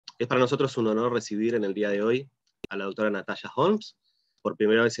Es para nosotros un honor recibir en el día de hoy a la doctora Natasha Holmes, por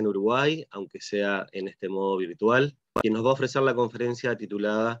primera vez en Uruguay, aunque sea en este modo virtual, quien nos va a ofrecer la conferencia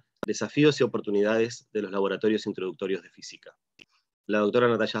titulada Desafíos y oportunidades de los laboratorios introductorios de física. La doctora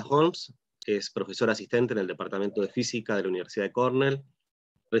Natasha Holmes es profesora asistente en el Departamento de Física de la Universidad de Cornell,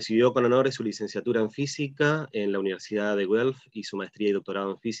 recibió con honores su licenciatura en Física en la Universidad de Guelph y su maestría y doctorado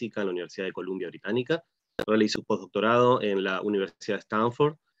en Física en la Universidad de Columbia Británica. Realizó su postdoctorado en la Universidad de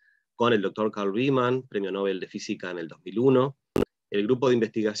Stanford con el Dr. Carl Riemann, Premio Nobel de Física en el 2001. El grupo de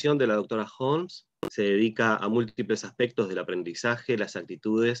investigación de la doctora Holmes se dedica a múltiples aspectos del aprendizaje, las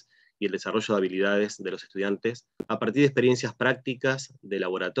actitudes y el desarrollo de habilidades de los estudiantes a partir de experiencias prácticas de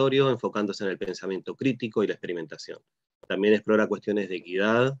laboratorio, enfocándose en el pensamiento crítico y la experimentación. También explora cuestiones de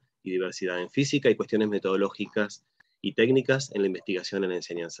equidad y diversidad en física y cuestiones metodológicas y técnicas en la investigación en la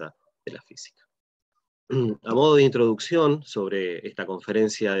enseñanza de la física. A modo de introducción sobre esta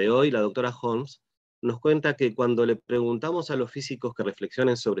conferencia de hoy, la doctora Holmes nos cuenta que cuando le preguntamos a los físicos que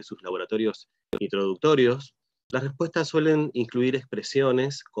reflexionen sobre sus laboratorios introductorios, las respuestas suelen incluir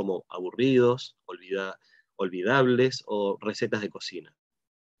expresiones como aburridos, olvidables o recetas de cocina.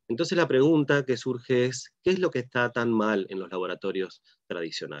 Entonces la pregunta que surge es, ¿qué es lo que está tan mal en los laboratorios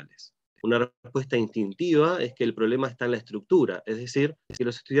tradicionales? Una respuesta instintiva es que el problema está en la estructura, es decir, que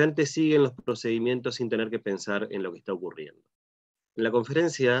los estudiantes siguen los procedimientos sin tener que pensar en lo que está ocurriendo. En la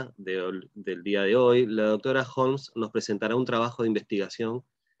conferencia del día de hoy, la doctora Holmes nos presentará un trabajo de investigación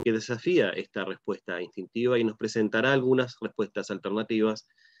que desafía esta respuesta instintiva y nos presentará algunas respuestas alternativas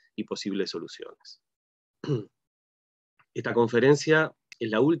y posibles soluciones. Esta conferencia es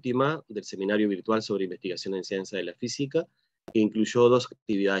la última del seminario virtual sobre investigación en ciencia de la física, que incluyó dos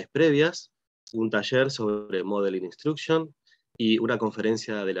actividades previas, un taller sobre Modeling Instruction y una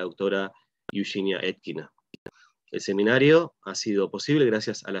conferencia de la doctora Eugenia Etkina. El seminario ha sido posible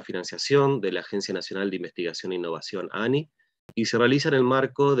gracias a la financiación de la Agencia Nacional de Investigación e Innovación ANI, y se realiza en el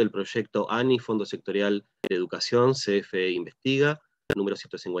marco del proyecto ANI, Fondo Sectorial de Educación, CFE Investiga, número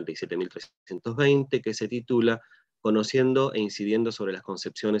 157.320, que se titula Conociendo e incidiendo sobre las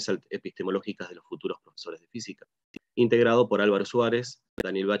concepciones epistemológicas de los futuros profesores de física, integrado por Álvaro Suárez,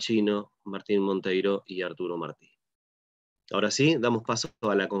 Daniel Baccino, Martín Monteiro y Arturo Martí. Ahora sí, damos paso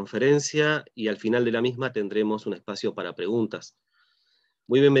a la conferencia y al final de la misma tendremos un espacio para preguntas.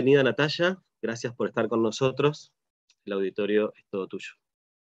 Muy bienvenida, Natasha, gracias por estar con nosotros. El auditorio es todo tuyo.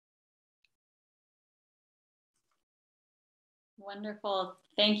 Wonderful.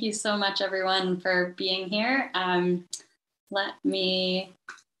 Thank you so much, everyone, for being here. Let me,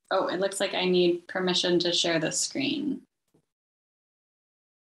 oh, it looks like I need permission to share the screen.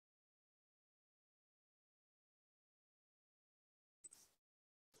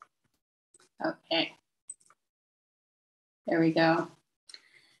 Okay. There we go.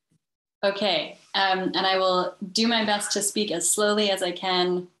 Okay, and I will do my best to speak as slowly as I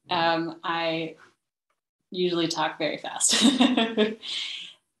can. I usually talk very fast.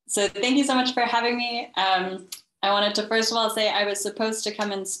 So thank you so much for having me. I wanted to first of all say I was supposed to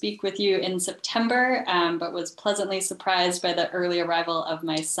come and speak with you in September, but was pleasantly surprised by the early arrival of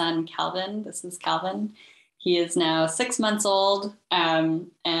my son, Calvin. This is Calvin. He is now 6 months old,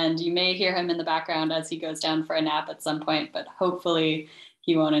 and you may hear him in the background as he goes down for a nap at some point, but hopefully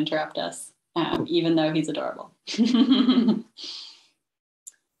he won't interrupt us, even though he's adorable.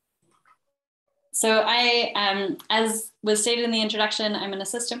 So as was stated in the introduction, I'm an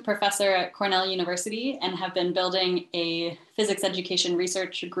assistant professor at Cornell University and have been building a physics education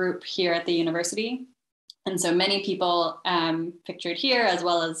research group here at the university. And so many people pictured here, as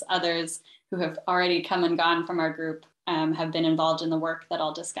well as others who have already come and gone from our group, have been involved in the work that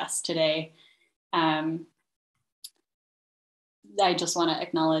I'll discuss today. I just want to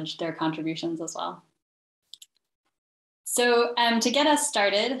acknowledge their contributions as well. So to get us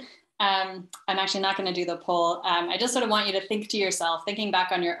started, I'm actually not going to do the poll. I just sort of want you to think to yourself, thinking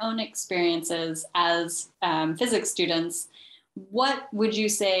back on your own experiences as physics students, what would you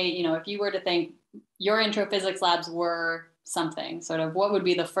say, if you were to think your intro physics labs were something, sort of what would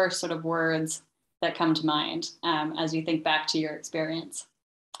be the first sort of words that come to mind as you think back to your experience?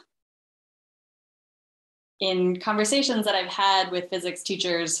 In conversations that I've had with physics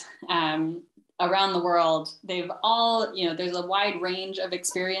teachers around the world, they've all, there's a wide range of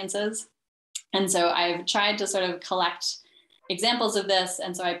experiences. And so I've tried to sort of collect examples of this.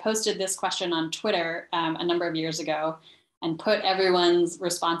 And so I posted this question on Twitter a number of years ago and put everyone's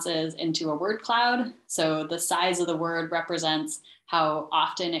responses into a word cloud. So the size of the word represents how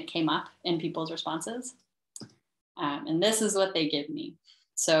often it came up in people's responses. And this is what they give me.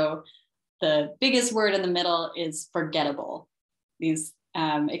 So the biggest word in the middle is forgettable. These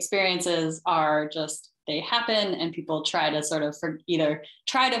experiences are just, they happen and people try to sort of either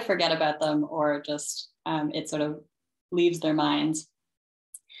try to forget about them or just it sort of leaves their minds.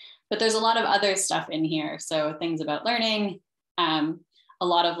 But there's a lot of other stuff in here. So things about learning, a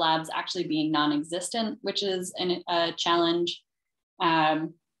lot of labs actually being non-existent, which is a challenge,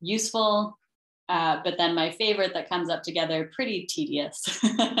 useful, but then my favorite that comes up together, pretty tedious,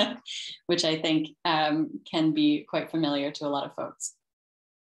 which I think can be quite familiar to a lot of folks.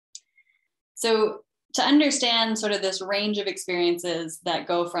 So to understand sort of this range of experiences that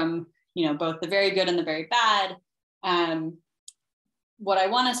go from, you know, both the very good and the very bad, what I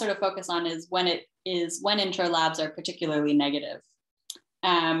want to sort of focus on is when intro labs are particularly negative.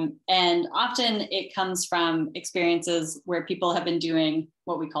 And often it comes from experiences where people have been doing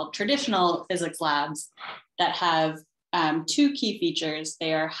what we call traditional physics labs that have two key features.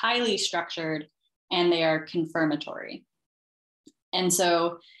 They are highly structured and they are confirmatory. And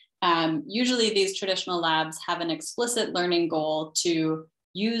so usually these traditional labs have an explicit learning goal to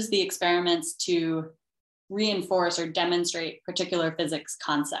use the experiments to reinforce or demonstrate particular physics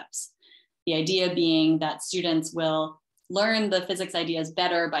concepts. The idea being that students will learn the physics ideas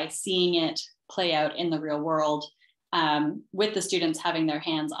better by seeing it play out in the real world, with the students having their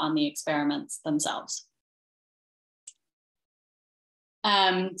hands on the experiments themselves.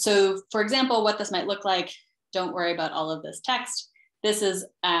 So for example, what this might look like, don't worry about all of this text. This is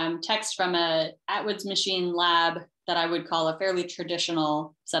text from a Atwood's machine lab that I would call a fairly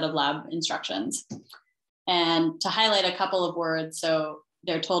traditional set of lab instructions. And to highlight a couple of words, so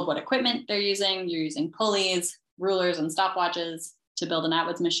they're told what equipment they're using. You're using pulleys, rulers, and stopwatches to build an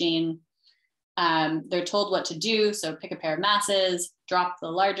Atwood's machine. They're told what to do, so pick a pair of masses, drop the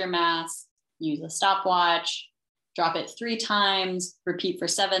larger mass, use a stopwatch, drop it 3 times, repeat for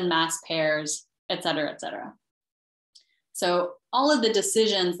 7 mass pairs, et cetera, et cetera. So all of the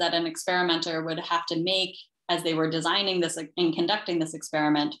decisions that an experimenter would have to make as they were designing this and conducting this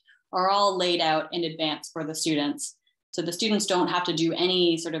experiment are all laid out in advance for the students. So the students don't have to do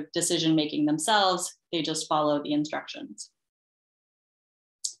any sort of decision making themselves, they just follow the instructions.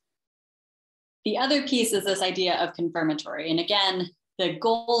 The other piece is this idea of confirmatory. And again, the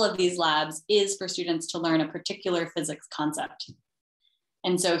goal of these labs is for students to learn a particular physics concept.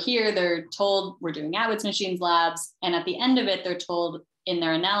 And so here they're told we're doing Atwood's machines labs, and at the end of it, they're told in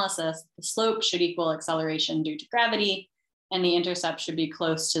their analysis, the slope should equal acceleration due to gravity, and the intercept should be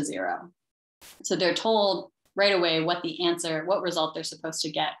close to 0. So they're told right away what result they're supposed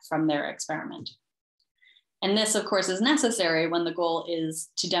to get from their experiment. And this, of course, is necessary when the goal is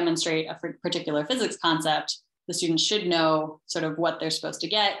to demonstrate a particular physics concept. The students should know sort of what they're supposed to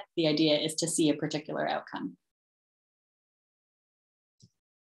get. The idea is to see a particular outcome.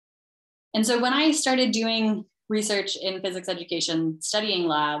 And so when I started doing research in physics education, studying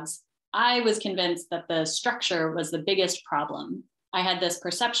labs, I was convinced that the structure was the biggest problem. I had this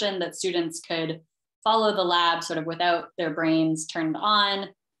perception that students could follow the lab sort of without their brains turned on,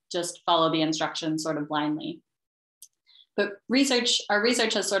 just follow the instructions sort of blindly. But our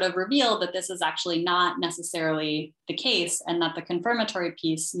research has sort of revealed that this is actually not necessarily the case, and that the confirmatory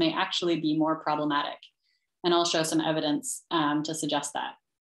piece may actually be more problematic. And I'll show some evidence to suggest that.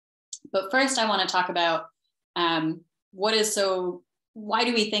 But first, I want to talk about why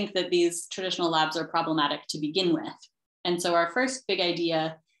do we think that these traditional labs are problematic to begin with? And so our first big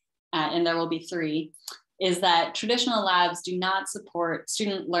idea, and there will be 3, is that traditional labs do not support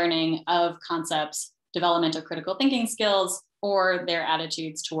student learning of concepts, development of critical thinking skills, or their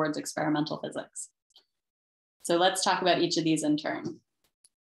attitudes towards experimental physics. So let's talk about each of these in turn.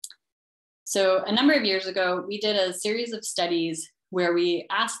 So a number of years ago, we did a series of studies where we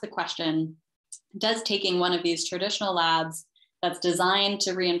asked the question, does taking one of these traditional labs that's designed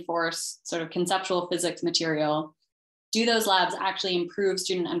to reinforce sort of conceptual physics material, do those labs actually improve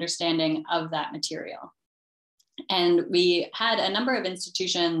student understanding of that material? And we had a number of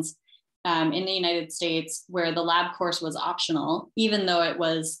institutions in the United States where the lab course was optional, even though it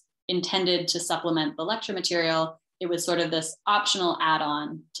was intended to supplement the lecture material. It was sort of this optional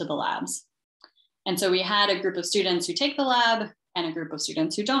add-on to the labs. And so we had a group of students who take the lab and a group of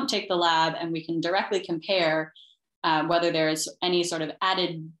students who don't take the lab, and we can directly compare whether there is any sort of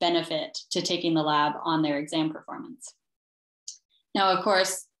added benefit to taking the lab on their exam performance. Now, of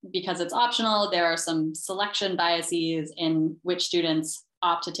course, because it's optional, there are some selection biases in which students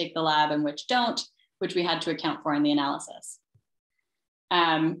opt to take the lab and which don't, which we had to account for in the analysis.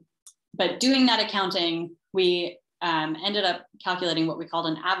 But doing that accounting, we ended up calculating what we called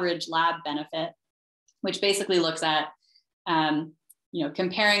an average lab benefit, which basically looks at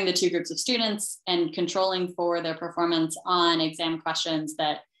comparing the two groups of students and controlling for their performance on exam questions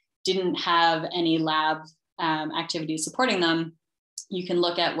that didn't have any lab activities supporting them, you can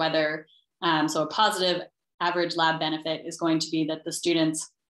look at whether, so a positive average lab benefit is going to be that the students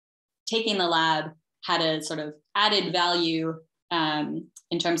taking the lab had a sort of added value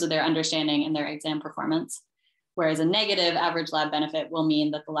in terms of their understanding and their exam performance. Whereas a negative average lab benefit will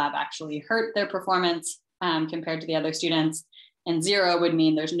mean that the lab actually hurt their performance compared to the other students. And 0 would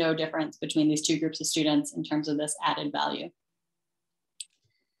mean there's no difference between these two groups of students in terms of this added value.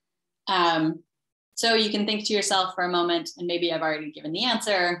 So you can think to yourself for a moment, and maybe I've already given the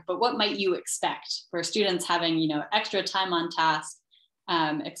answer, but what might you expect for students having extra time on task,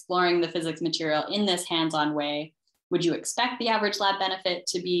 exploring the physics material in this hands-on way? Would you expect the average lab benefit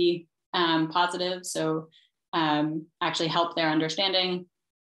to be positive, so actually help their understanding?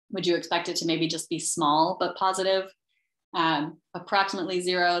 Would you expect it to maybe just be small but positive? Approximately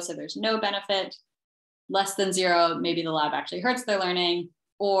 0, so there's no benefit. Less than 0, maybe the lab actually hurts their learning,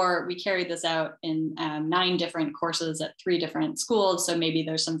 or we carried this out in 9 different courses at 3 different schools, so maybe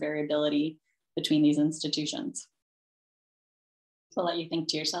there's some variability between these institutions. So I'll let you think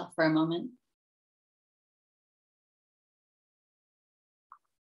to yourself for a moment.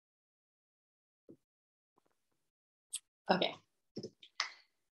 Okay,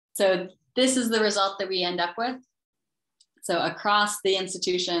 so this is the result that we end up with. So across the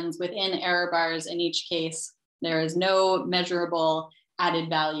institutions within error bars in each case, there is no measurable added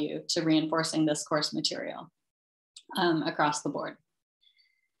value to reinforcing this course material across the board,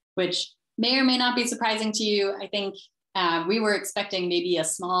 which may or may not be surprising to you. I think we were expecting maybe a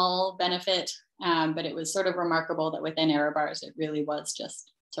small benefit, but it was sort of remarkable that within error bars, it really was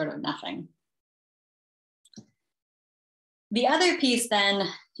just sort of nothing. The other piece then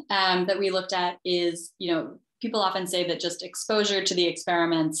that we looked at is, people often say that just exposure to the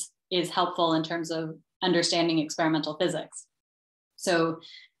experiments is helpful in terms of understanding experimental physics. So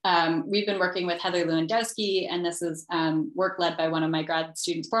we've been working with Heather Lewandowski, and this is work led by one of my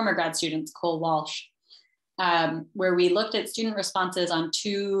former grad students, Cole Walsh, where we looked at student responses on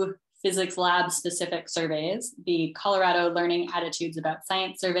 2 physics lab specific surveys, the Colorado Learning Attitudes About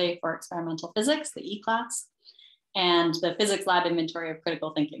Science Survey for Experimental Physics, the E-class, and the Physics Lab Inventory of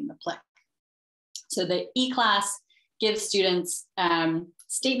Critical Thinking, the PLIC. So the E-class gives students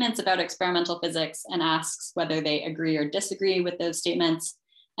statements about experimental physics and asks whether they agree or disagree with those statements,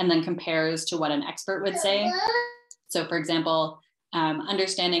 and then compares to what an expert would say. So for example,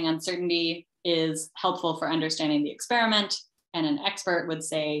 understanding uncertainty is helpful for understanding the experiment, and an expert would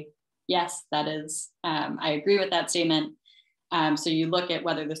say, yes, that is, I agree with that statement. So you look at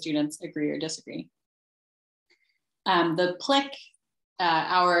whether the students agree or disagree. The PLIC,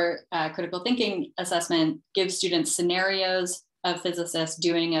 our critical thinking assessment, gives students scenarios of physicists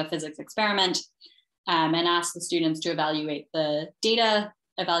doing a physics experiment and asks the students to evaluate the data,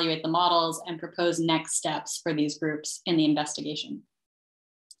 evaluate the models, and propose next steps for these groups in the investigation.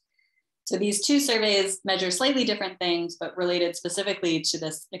 So these 2 surveys measure slightly different things, but related specifically to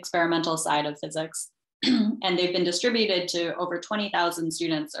this experimental side of physics. And they've been distributed to over 20,000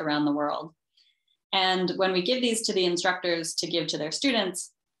 students around the world. And when we give these to the instructors to give to their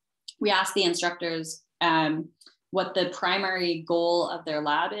students, we ask the instructors what the primary goal of their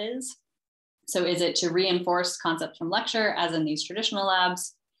lab is. So is it to reinforce concepts from lecture, as in these traditional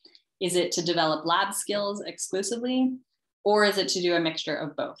labs? Is it to develop lab skills exclusively? Or is it to do a mixture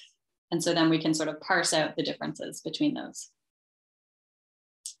of both? And so then we can sort of parse out the differences between those.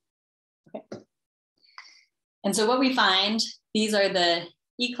 Okay. And so what we find, these are the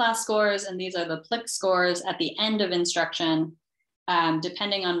E-class scores, and these are the PLIC scores at the end of instruction,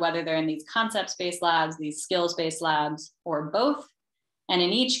 depending on whether they're in these concepts-based labs, these skills-based labs, or both. And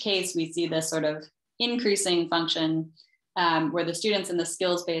in each case, we see this sort of increasing function where the students in the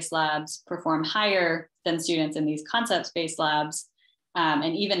skills-based labs perform higher than students in these concepts-based labs,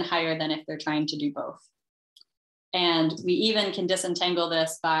 and even higher than if they're trying to do both. And we even can disentangle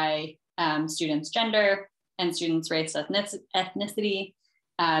this by students' gender and students' race, ethnicity.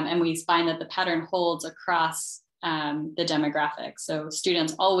 And we find that the pattern holds across the demographics. So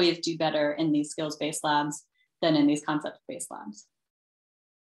students always do better in these skills-based labs than in these concept-based labs.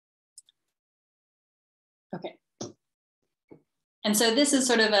 Okay. And so this is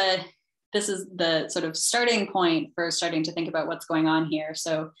the sort of starting point for starting to think about what's going on here.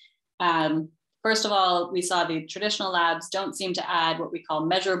 So first of all, we saw the traditional labs don't seem to add what we call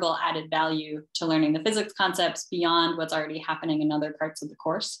measurable added value to learning the physics concepts beyond what's already happening in other parts of the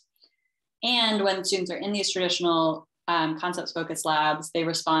course. And when students are in these traditional concepts-focused labs, they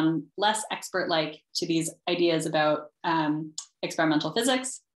respond less expert-like to these ideas about experimental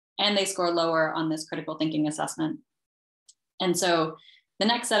physics, and they score lower on this critical thinking assessment. And so the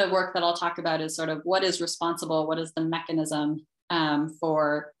next set of work that I'll talk about is sort of what is responsible, what is the mechanism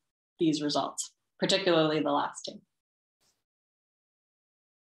for these results, particularly the last two.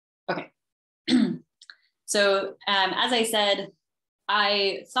 Okay. So as I said,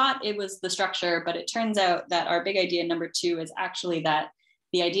 I thought it was the structure, but it turns out that our big idea number 2 is actually that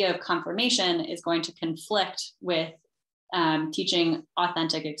the idea of confirmation is going to conflict with teaching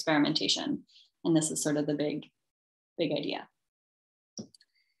authentic experimentation. And this is sort of the big idea.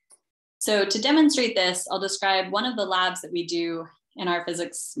 So to demonstrate this, I'll describe one of the labs that we do in our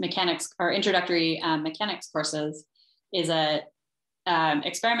physics mechanics or introductory mechanics courses is a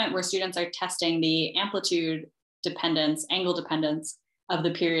experiment where students are testing the amplitude dependence, angle dependence of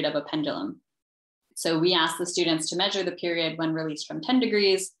the period of a pendulum. So we ask the students to measure the period when released from 10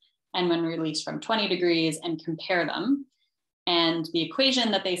 degrees and when released from 20 degrees and compare them. And the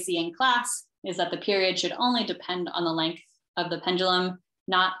equation that they see in class is that the period should only depend on the length of the pendulum,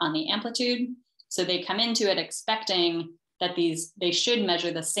 not on the amplitude. So they come into it expecting that they should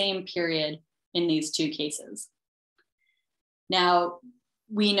measure the same period in these two cases. Now,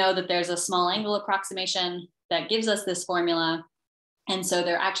 we know that there's a small angle approximation that gives us this formula. And so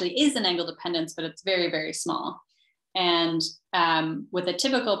there actually is an angle dependence, but it's very, very small. And with a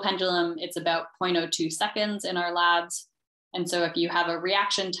typical pendulum, it's about 0.02 seconds in our labs. And so if you have a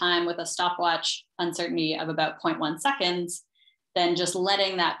reaction time with a stopwatch uncertainty of about 0.1 seconds, then just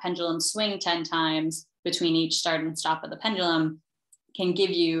letting that pendulum swing 10 times between each start and stop of the pendulum can give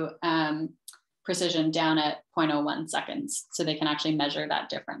you precision down at 0.01 seconds. So they can actually measure that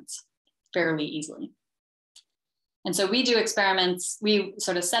difference fairly easily. And so we do experiments. We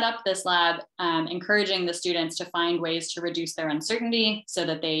sort of set up this lab, encouraging the students to find ways to reduce their uncertainty so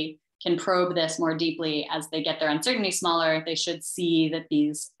that they can probe this more deeply. As they get their uncertainty smaller, they should see that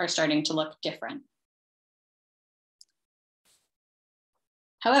these are starting to look different.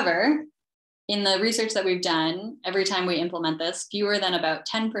 However, in the research that we've done, every time we implement this, fewer than about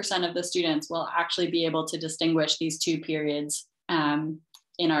 10% of the students will actually be able to distinguish these two periods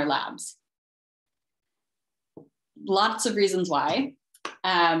in our labs. Lots of reasons why,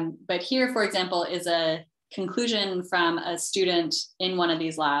 but here, for example, is a conclusion from a student in one of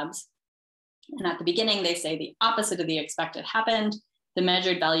these labs. And at the beginning, they say the opposite of the expected happened. The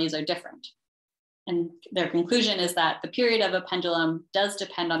measured values are different. And their conclusion is that the period of a pendulum does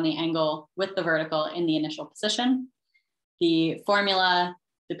depend on the angle with the vertical in the initial position. The formula,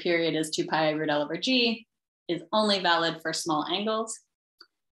 the period is 2 pi root L over G, is only valid for small angles.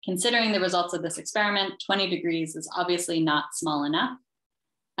 Considering the results of this experiment, 20 degrees is obviously not small enough.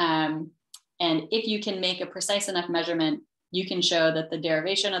 And if you can make a precise enough measurement, you can show that the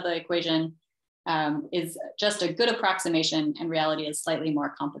derivation of the equation is just a good approximation and reality is slightly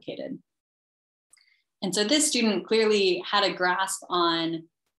more complicated. And so this student clearly had a grasp on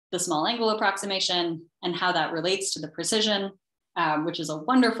the small angle approximation and how that relates to the precision, which is a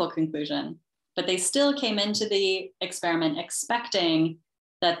wonderful conclusion, but they still came into the experiment expecting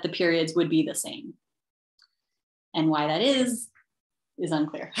that the periods would be the same. And why that is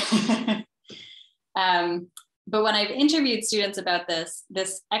unclear. But when I've interviewed students about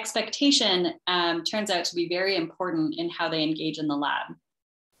this expectation turns out to be very important in how they engage in the lab.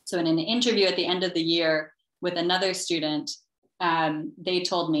 So in an interview at the end of the year with another student, they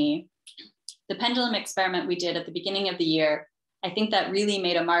told me, the pendulum experiment we did at the beginning of the year, I think that really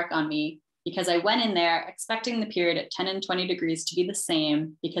made a mark on me because I went in there expecting the period at 10 and 20 degrees to be the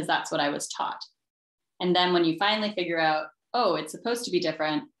same because that's what I was taught. And then when you finally figure out, oh, it's supposed to be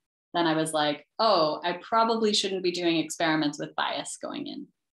different, then I was like, oh, I probably shouldn't be doing experiments with bias going in.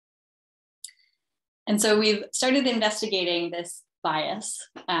 And so we've started investigating this bias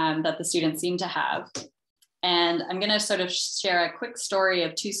that the students seem to have. And I'm going to sort of share a quick story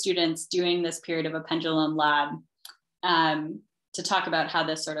of two students doing this period of a pendulum lab to talk about how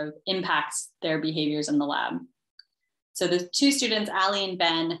this sort of impacts their behaviors in the lab. So the two students, Ali and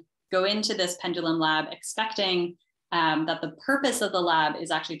Ben, go into this pendulum lab expecting that the purpose of the lab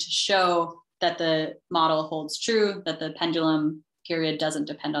is actually to show that the model holds true, that the pendulum period doesn't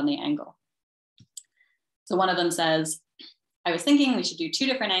depend on the angle. So one of them says, I was thinking we should do 2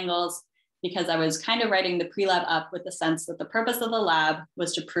 different angles because I was kind of writing the pre-lab up with the sense that the purpose of the lab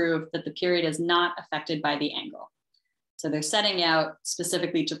was to prove that the period is not affected by the angle. So they're setting out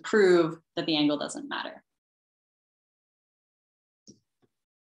specifically to prove that the angle doesn't matter.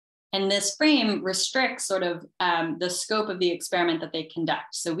 And this frame restricts sort of the scope of the experiment that they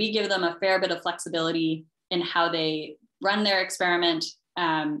conduct. So we give them a fair bit of flexibility in how they run their experiment,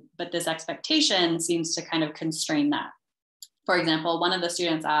 but this expectation seems to kind of constrain that. For example, one of the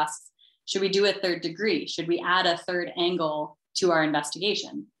students asks, should we do a third degree? Should we add a third angle to our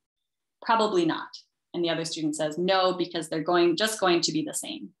investigation? Probably not. And the other student says no, because they're just going to be the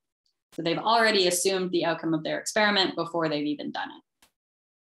same. So they've already assumed the outcome of their experiment before they've even done it.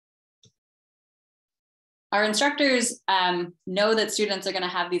 Our instructors know that students are going to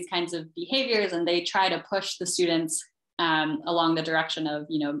have these kinds of behaviors, and they try to push the students along the direction of,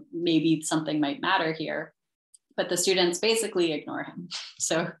 maybe something might matter here. But the students basically ignore him.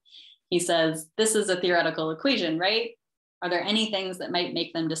 So he says, this is a theoretical equation, right? Are there any things that might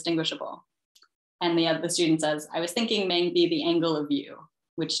make them distinguishable? And the student says, I was thinking maybe the angle of view,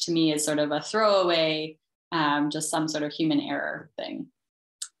 which to me is sort of a throwaway, just some sort of human error thing.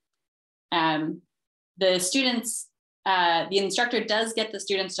 The instructor does get the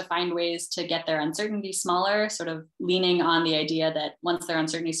students to find ways to get their uncertainty smaller, sort of leaning on the idea that once their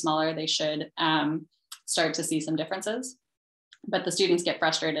uncertainty is smaller, they should start to see some differences. But the students get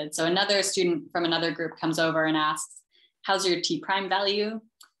frustrated. So another student from another group comes over and asks, how's your T prime value?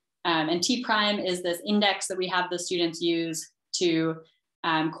 And T prime is this index that we have the students use to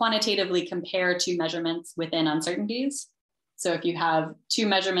quantitatively compare two measurements within uncertainties. So if you have two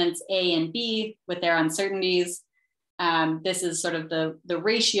measurements, A and B, with their uncertainties, this is sort of the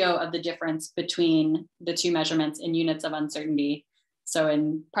ratio of the difference between the two measurements in units of uncertainty. So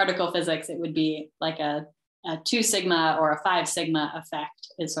in particle physics, it would be like a 2 sigma or a 5 sigma effect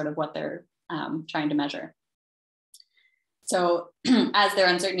is sort of what they're trying to measure. So as their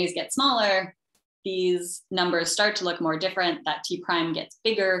uncertainties get smaller, these numbers start to look more different. That T prime gets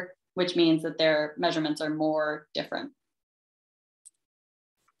bigger, which means that their measurements are more different.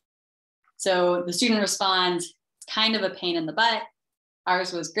 So the student responds, it's kind of a pain in the butt.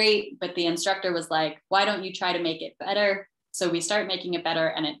 Ours was great, but the instructor was like, why don't you try to make it better? So we start making it better,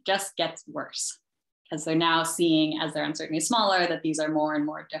 and it just gets worse because they're now seeing, as their uncertainty is smaller, that these are more and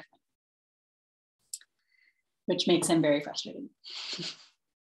more different, which makes him very frustrated.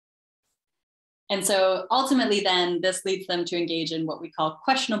 And so ultimately then this leads them to engage in what we call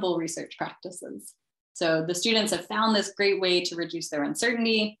questionable research practices. So the students have found this great way to reduce their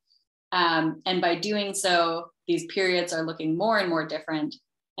uncertainty. And by doing so, these periods are looking more and more different.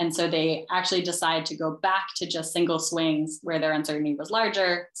 And so they actually decide to go back to just single swings where their uncertainty was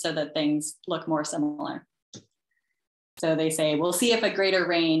larger so that things look more similar. So they say, we'll see if a greater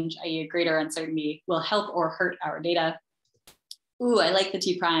range, i.e. a greater uncertainty, will help or hurt our data. Ooh, I like the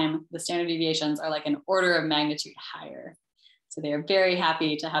T prime. The standard deviations are like an order of magnitude higher. So they are very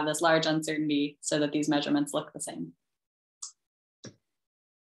happy to have this large uncertainty so that these measurements look the same.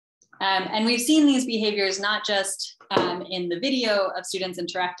 And we've seen these behaviors not just in the video of students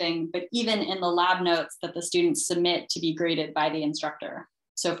interacting, but even in the lab notes that the students submit to be graded by the instructor.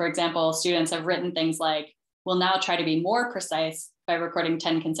 So for example, students have written things like, we'll now try to be more precise by recording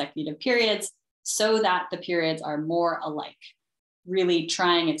 10 consecutive periods so that the periods are more alike, really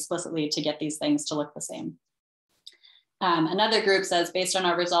trying explicitly to get these things to look the same. Another group says, based on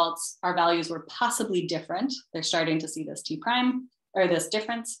our results, our values were possibly different. They're starting to see this T prime or this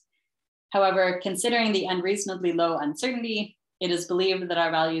difference. However, considering the unreasonably low uncertainty, it is believed that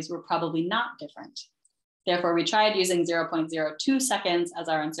our values were probably not different. Therefore, we tried using 0.02 seconds as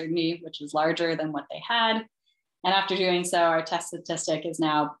our uncertainty, which is larger than what they had. And after doing so, our test statistic is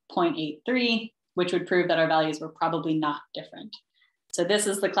now 0.83, which would prove that our values were probably not different. So this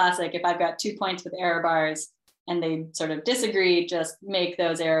is the classic, if I've got 2 points with error bars and they sort of disagree, just make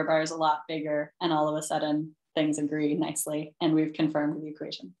those error bars a lot bigger, and all of a sudden things agree nicely, and we've confirmed the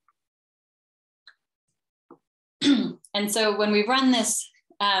equation. And so when we've run this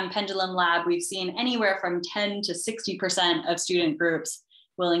pendulum lab, we've seen anywhere from 10 to 60% of student groups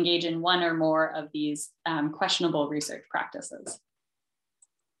will engage in one or more of these questionable research practices.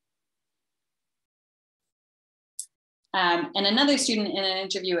 And another student in an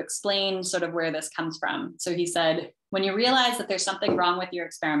interview explained sort of where this comes from. So he said, when you realize that there's something wrong with your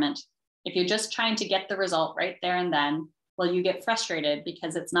experiment, if you're just trying to get the result right there and then, well, you get frustrated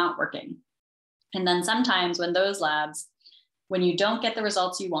because it's not working. And then sometimes when those labs, when you don't get the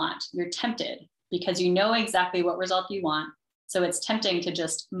results you want, you're tempted because you know exactly what result you want. So it's tempting to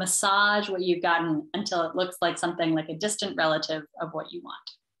just massage what you've gotten until it looks like something like a distant relative of what you want.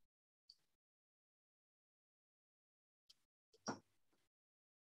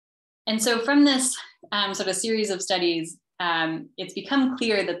 And so from this sort of series of studies, it's become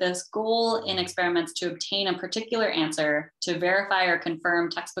clear that this goal in experiments to obtain a particular answer to verify or confirm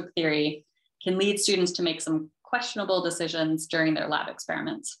textbook theory can lead students to make some questionable decisions during their lab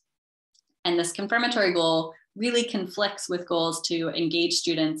experiments. And this confirmatory goal really conflicts with goals to engage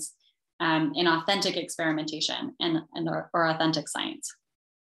students in authentic experimentation or authentic science.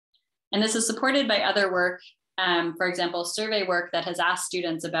 And this is supported by other work, for example, survey work that has asked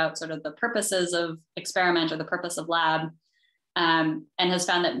students about sort of the purposes of experiment or the purpose of lab, and has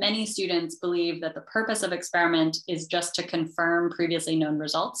found that many students believe that the purpose of experiment is just to confirm previously known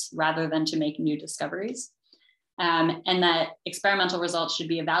results rather than to make new discoveries. And that experimental results should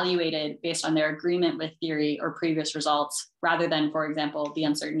be evaluated based on their agreement with theory or previous results, rather than, for example, the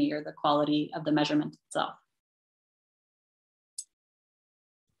uncertainty or the quality of the measurement itself.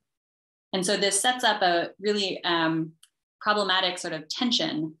 And so this sets up a really problematic sort of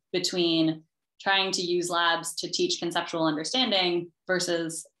tension between trying to use labs to teach conceptual understanding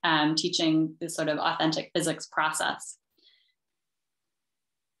versus teaching this sort of authentic physics process.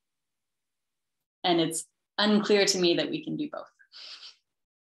 And it's unclear to me that we can do both.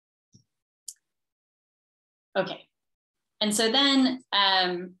 Okay, and so then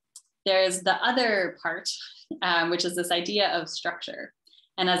there's the other part, which is this idea of structure.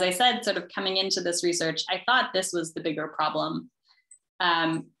 And as I said, sort of coming into this research, I thought this was the bigger problem.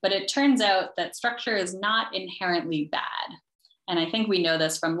 But it turns out that structure is not inherently bad. And I think we know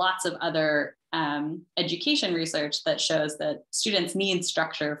this from lots of other education research that shows that students need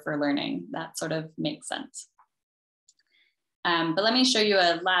structure for learning. That sort of makes sense. But let me show you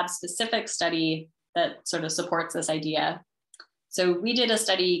a lab-specific study that sort of supports this idea. So we did a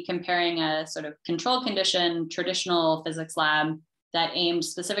study comparing a sort of control condition traditional physics lab that aimed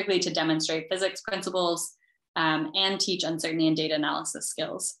specifically to demonstrate physics principles and teach uncertainty and data analysis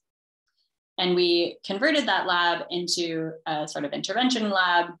skills. And we converted that lab into a sort of intervention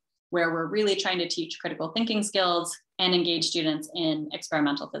lab where we're really trying to teach critical thinking skills and engage students in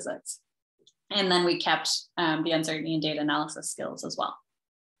experimental physics. And then we kept the uncertainty and data analysis skills as well.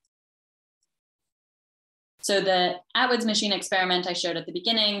 So the Atwood's machine experiment I showed at the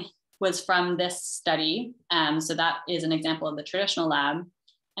beginning was from this study. So that is an example of the traditional lab.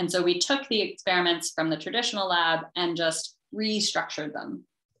 And so we took the experiments from the traditional lab and just restructured them.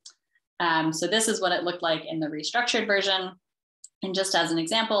 So this is what it looked like in the restructured version. And just as an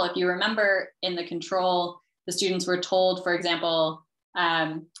example, if you remember in the control, the students were told, for example,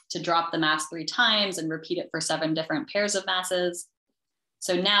 to drop the mass 3 times and repeat it for 7 different pairs of masses.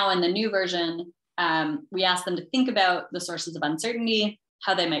 So now in the new version, we asked them to think about the sources of uncertainty,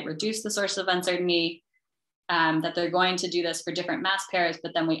 how they might reduce the source of uncertainty, that they're going to do this for different mass pairs,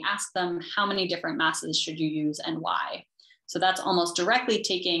 but then we ask them how many different masses should you use and why. So that's almost directly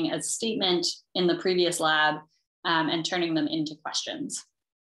taking a statement in the previous lab and turning them into questions.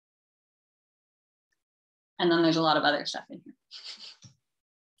 And then there's a lot of other stuff in here.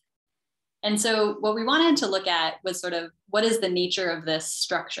 And so what we wanted to look at was sort of what is the nature of this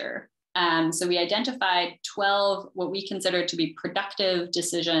structure? So we identified 12 what we consider to be productive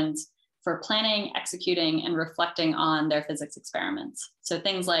decisions for planning, executing, and reflecting on their physics experiments. So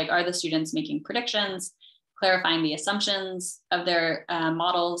things like, are the students making predictions, clarifying the assumptions of their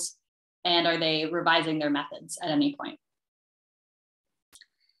models, and are they revising their methods at any point?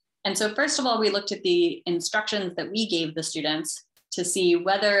 And so first of all, we looked at the instructions that we gave the students to see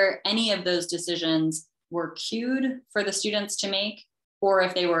whether any of those decisions were cued for the students to make, or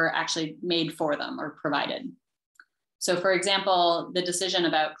if they were actually made for them or provided. So for example, the decision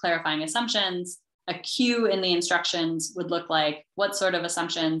about clarifying assumptions, a cue in the instructions would look like, what sort of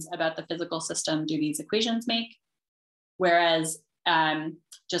assumptions about the physical system do these equations make? Whereas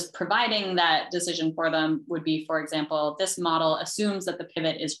just providing that decision for them would be, for example, this model assumes that the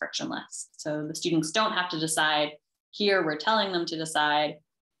pivot is frictionless. So the students don't have to decide. Here, we're telling them to decide.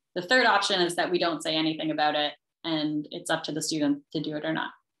 The third option is that we don't say anything about it, and it's up to the student to do it or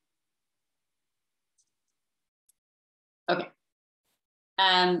not. Okay.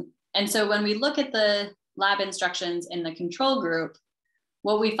 And so when we look at the lab instructions in the control group,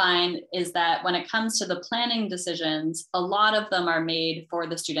 what we find is that when it comes to the planning decisions, a lot of them are made for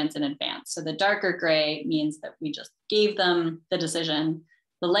the students in advance. So the darker gray means that we just gave them the decision.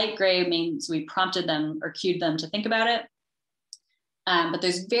 The light gray means we prompted them or cued them to think about it. But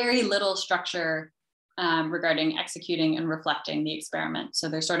there's very little structure regarding executing and reflecting the experiment. So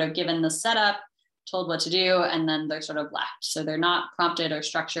they're sort of given the setup, told what to do, and then they're sort of left. So they're not prompted or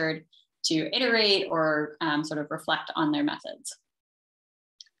structured to iterate or sort of reflect on their methods.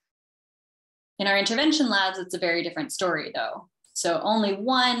 In our intervention labs, it's a very different story though. So only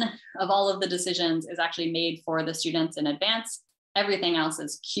one of all of the decisions is actually made for the students in advance. Everything else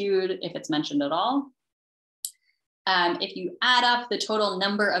is cued if it's mentioned at all. If you add up the total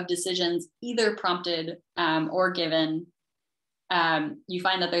number of decisions either prompted or given, you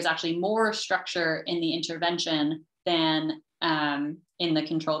find that there's actually more structure in the intervention than in the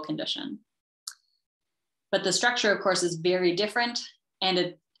control condition. But the structure, of course, is very different, and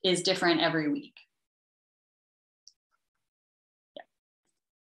it is different every week. Yeah.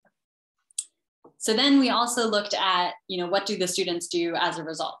 So then we also looked at, what do the students do as a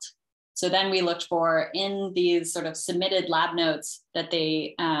result? So then we looked for, in these sort of submitted lab notes that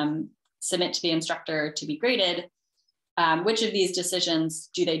they submit to the instructor to be graded, which of these decisions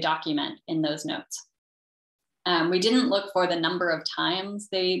do they document in those notes? We didn't look for the number of times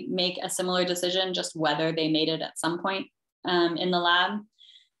they make a similar decision, just whether they made it at some point in the lab.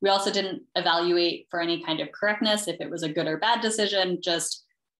 We also didn't evaluate for any kind of correctness, if it was a good or bad decision, just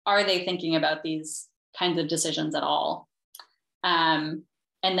are they thinking about these kinds of decisions at all?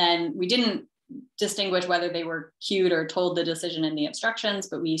 And then we didn't distinguish whether they were cued or told the decision in the instructions,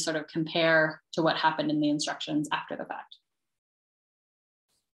 but we sort of compare to what happened in the instructions after the fact.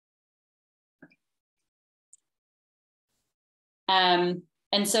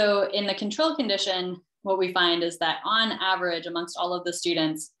 And so in the control condition, what we find is that on average, amongst all of the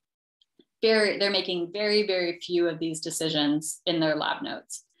students, they're making very, very few of these decisions in their lab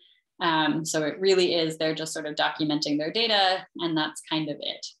notes. So it really is, they're just sort of documenting their data, and that's kind of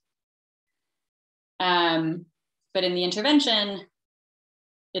it. But in the intervention,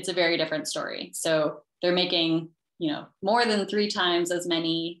 it's a very different story. So they're making, more than 3 times as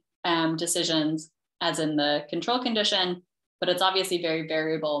many decisions as in the control condition, but it's obviously very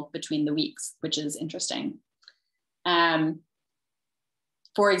variable between the weeks, which is interesting.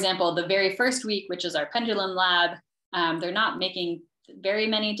 For example, the very first week, which is our pendulum lab, they're not making very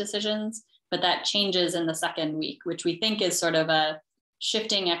many decisions, but that changes in the second week, which we think is sort of a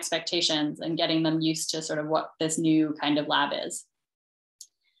shifting expectations and getting them used to sort of what this new kind of lab is.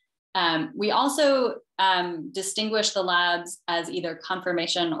 We also distinguish the labs as either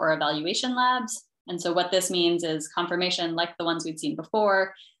confirmation or evaluation labs. And so what this means is confirmation, like the ones we'd seen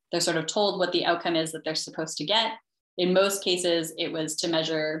before, they're sort of told what the outcome is that they're supposed to get. In most cases, it was to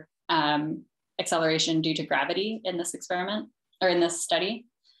measure acceleration due to gravity in this experiment or in this study.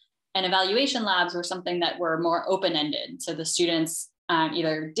 And evaluation labs were something that were more open-ended. So the students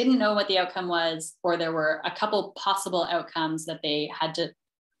either didn't know what the outcome was, or there were a couple possible outcomes that they had to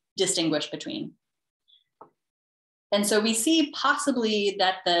distinguish between. And so we see possibly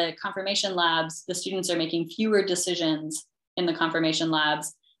that the confirmation labs, the students are making fewer decisions in the confirmation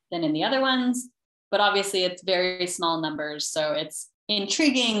labs than in the other ones, but obviously it's very small numbers. So it's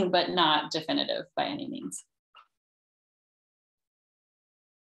intriguing, but not definitive by any means.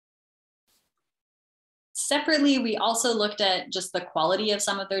 Separately, we also looked at just the quality of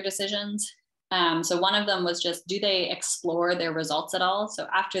some of their decisions. So one of them was just, do they explore their results at all? So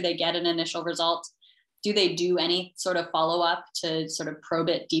after they get an initial result, do they do any sort of follow-up to sort of probe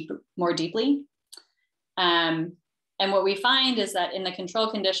it more deeply? And what we find is that in the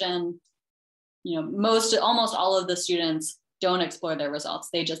control condition, almost all of the students don't explore their results.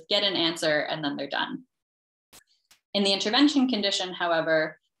 They just get an answer and then they're done. In the intervention condition,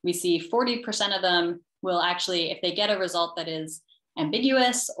 however, we see 40% of them will actually, if they get a result that is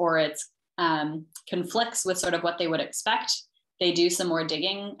ambiguous or it conflicts with sort of what they would expect, they do some more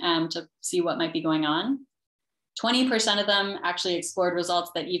digging to see what might be going on. 20% of them actually explored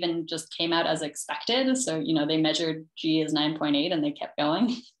results that even just came out as expected. So, they measured G as 9.8 and they kept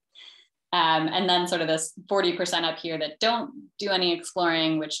going. And then sort of this 40% up here that don't do any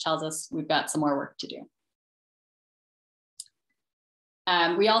exploring, which tells us we've got some more work to do.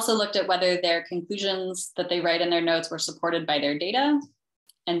 We also looked at whether their conclusions that they write in their notes were supported by their data.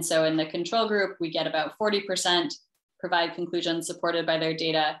 And so in the control group, we get about 40% provide conclusions supported by their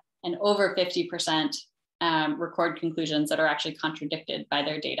data, and over 50% record conclusions that are actually contradicted by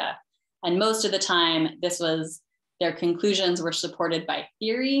their data. And most of the time, their conclusions were supported by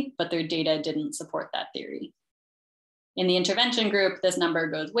theory, but their data didn't support that theory. In the intervention group, this number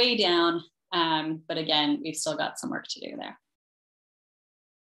goes way down, but again, we've still got some work to do there.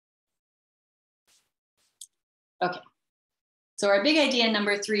 Okay, so our big idea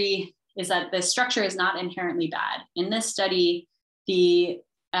number 3 is that the structure is not inherently bad. In this study, the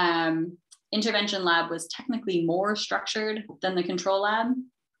intervention lab was technically more structured than the control lab,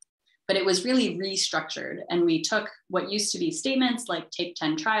 but it was really restructured. And we took what used to be statements like take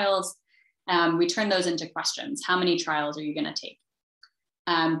 10 trials, we turned those into questions. How many trials are you gonna take?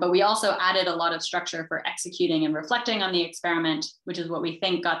 But we also added a lot of structure for executing and reflecting on the experiment, which is what we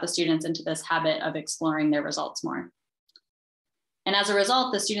think got the students into this habit of exploring their results more. And as a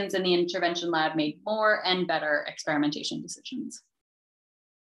result, the students in the intervention lab made more and better experimentation decisions.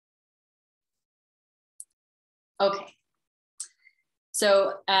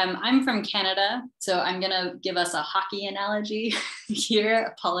 So I'm from Canada, so I'm going to give us a hockey analogy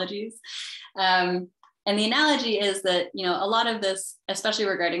here. Apologies. And the analogy is that, you know, a lot of this, especially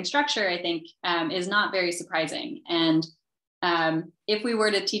regarding structure, I think is not very surprising. And if we were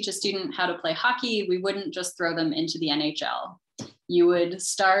to teach a student how to play hockey, we wouldn't just throw them into the NHL. You would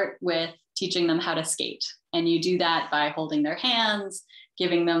start with teaching them how to skate. And you do that by holding their hands,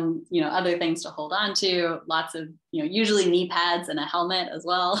 giving them, you know, other things to hold on to, lots of, you know, usually knee pads and a helmet as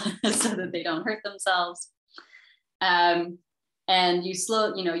well, so that they don't hurt themselves. And you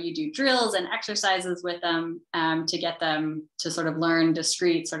you do drills and exercises with them to get them to sort of learn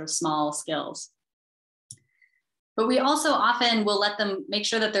discrete, sort of small skills. But we also often will let them make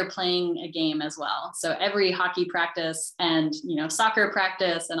sure that they're playing a game as well. So every hockey practice and, you know, soccer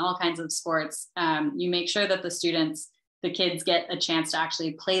practice and all kinds of sports, you make sure that the kids get a chance to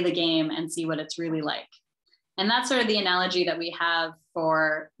actually play the game and see what it's really like. And that's sort of the analogy that we have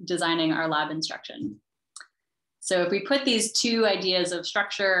for designing our lab instruction. So if we put these two ideas of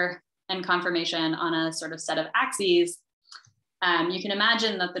structure and conformation on a sort of set of axes, you can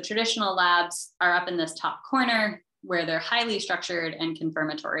imagine that the traditional labs are up in this top corner where they're highly structured and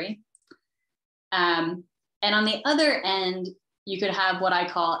confirmatory. And on the other end, you could have what I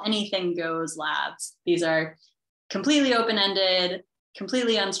call anything goes labs. These are completely open-ended,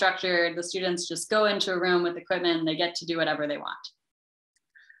 completely unstructured. The students just go into a room with equipment and they get to do whatever they want.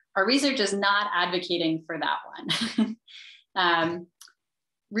 Our research is not advocating for that one.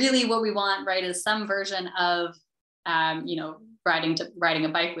 Really what we want, right, is some version of, you know, riding a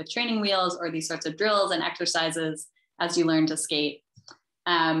bike with training wheels, or these sorts of drills and exercises as you learn to skate.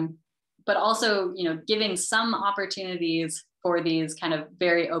 But also, you know, giving some opportunities for these kind of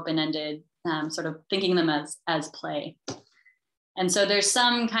very open-ended, sort of thinking them as play. And so there's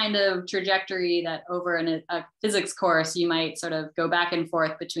some kind of trajectory that over in a physics course, you might sort of go back and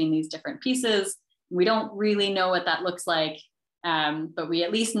forth between these different pieces. We don't really know what that looks like, but we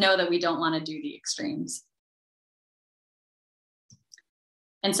at least know that we don't want to do the extremes.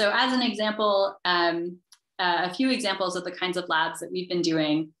 And so as an example, a few examples of the kinds of labs that we've been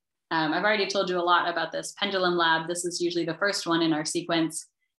doing. I've already told you a lot about this pendulum lab. This is usually the first one in our sequence.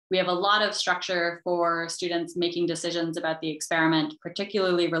 We have a lot of structure for students making decisions about the experiment,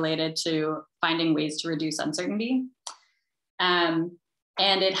 particularly related to finding ways to reduce uncertainty. And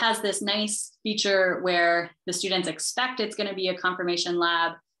it has this nice feature where the students expect it's going to be a confirmation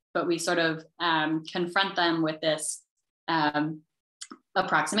lab, but we sort of confront them with this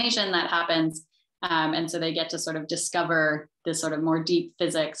approximation that happens. And so they get to sort of discover this sort of more deep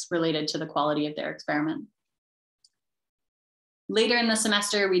physics related to the quality of their experiment. Later in the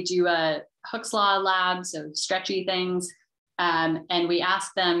semester, we do a Hooke's Law lab, so stretchy things. And we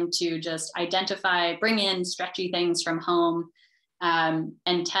ask them to just bring in stretchy things from home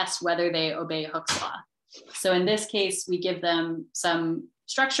and test whether they obey Hooke's Law. So in this case, we give them some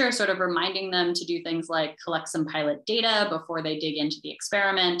structure, sort of reminding them to do things like collect some pilot data before they dig into the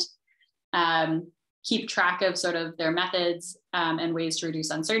experiment, keep track of sort of their methods and ways to reduce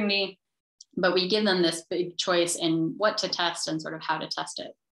uncertainty. But we give them this big choice in what to test and sort of how to test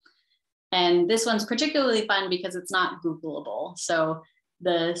it. And this one's particularly fun because it's not Googleable. So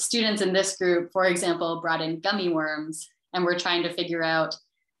the students in this group, for example, brought in gummy worms, and we're trying to figure out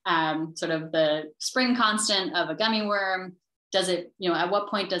sort of the spring constant of a gummy worm. Does it, you know, at what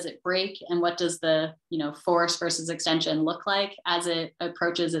point does it break, and what does the, you know, force versus extension look like as it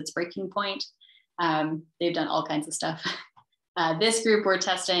approaches its breaking point? They've done all kinds of stuff. This group, we're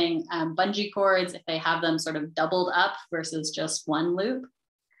testing bungee cords, if they have them sort of doubled up versus just one loop.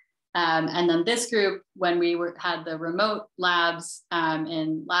 And then this group, when we had the remote labs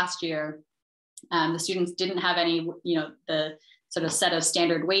in last year, the students didn't have any, you know, the sort of set of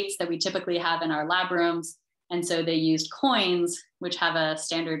standard weights that we typically have in our lab rooms. And so they used coins, which have a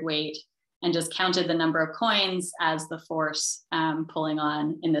standard weight, and just counted the number of coins as the force pulling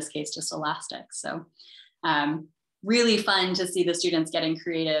on, in this case, just elastics. So really fun to see the students getting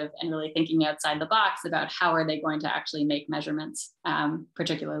creative and really thinking outside the box about how are they going to actually make measurements,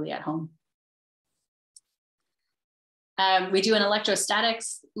 particularly at home. We do an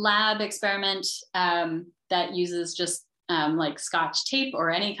electrostatics lab experiment that uses just like Scotch tape or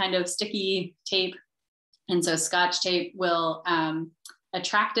any kind of sticky tape. And so Scotch tape will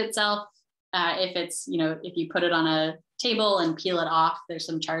attract itself if it's, you know, if you put it on a table and peel it off, there's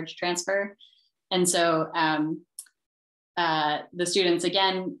some charge transfer. And so the students,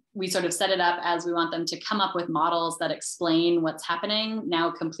 again, we sort of set it up as we want them to come up with models that explain what's happening,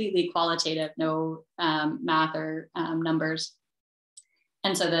 now completely qualitative, no math or numbers.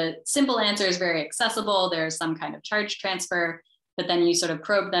 And so the simple answer is very accessible. There's some kind of charge transfer. but then you sort of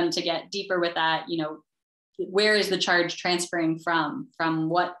probe them to get deeper with that, you know, where is the charge transferring from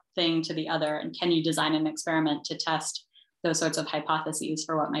what thing to the other, and can you design an experiment to test those sorts of hypotheses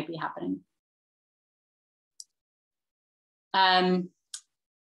for what might be happening.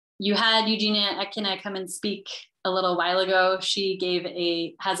 You had Eugenia Ekina come and speak a little while ago.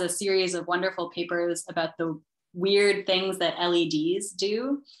 She has a series of wonderful papers about the weird things that LEDs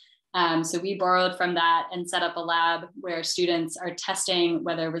do. So we borrowed from that and set up a lab where students are testing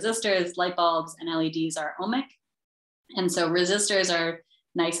whether resistors, light bulbs, and LEDs are ohmic. And so resistors are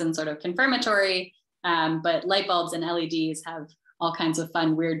nice and sort of confirmatory, but light bulbs and LEDs have all kinds of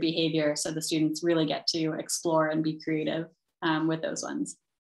fun, weird behavior. So the students really get to explore and be creative with those ones.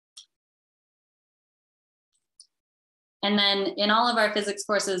 And then in all of our physics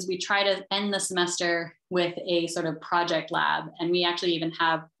courses, we try to end the semester with a sort of project lab. And we actually even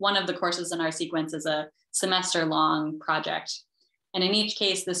have one of the courses in our sequence is a semester-long project. And in each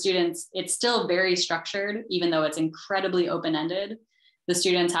case, the students, it's still very structured, even though it's incredibly open-ended. The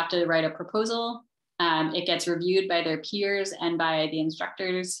students have to write a proposal. It gets reviewed by their peers and by the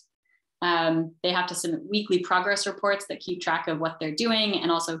instructors. They have to submit weekly progress reports that keep track of what they're doing and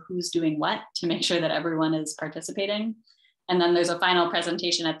also who's doing what to make sure that everyone is participating. And then there's a final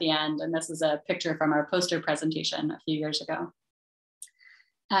presentation at the end. And this is a picture from our poster presentation a few years ago.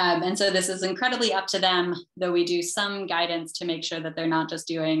 And so this is incredibly up to them, though we do some guidance to make sure that they're not just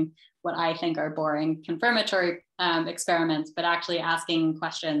doing what I think are boring confirmatory experiments, but actually asking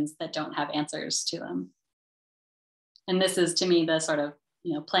questions that don't have answers to them. And this is, to me, the sort of,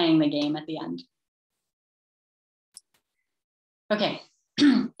 you know, playing the game at the end. Okay,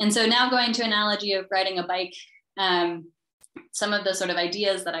 and so now going to analogy of riding a bike, some of the sort of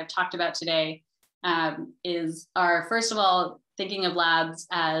ideas that I've talked about today are first of all, thinking of labs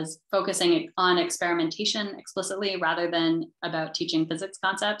as focusing on experimentation explicitly rather than about teaching physics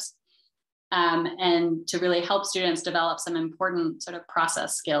concepts, and to really help students develop some important sort of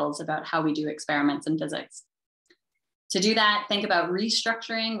process skills about how we do experiments in physics. To do that, think about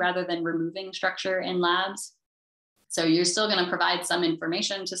restructuring rather than removing structure in labs. So you're still going to provide some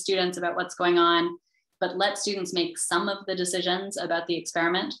information to students about what's going on, but let students make some of the decisions about the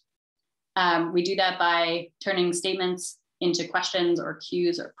experiment. We do that by turning statements into questions or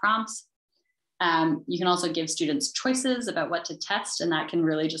cues or prompts. You can also give students choices about what to test, and that can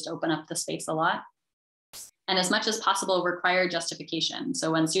really just open up the space a lot. And as much as possible, require justification. So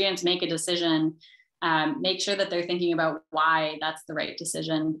when students make a decision, make sure that they're thinking about why that's the right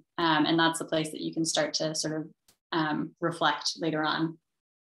decision. And that's the place that you can start to sort of reflect later on.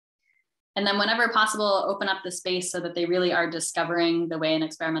 And then whenever possible, open up the space so that they really are discovering the way an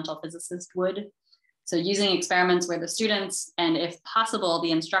experimental physicist would. So using experiments where the students, and if possible,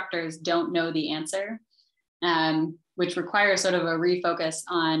 the instructors don't know the answer, which requires sort of a refocus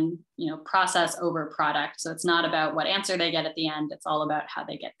on, you know, process over product. So it's not about what answer they get at the end, it's all about how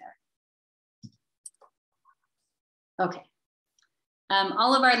they get there. Okay.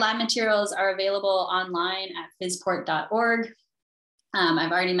 All of our lab materials are available online at physport.org.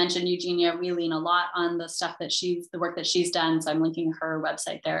 I've already mentioned Eugenia. We lean a lot on the stuff that the work that she's done. So I'm linking her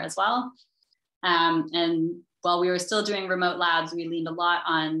website there as well. And while we were still doing remote labs, we leaned a lot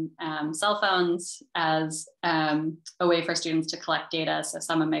on cell phones as a way for students to collect data. So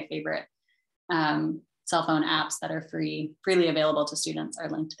some of my favorite cell phone apps that are freely available to students are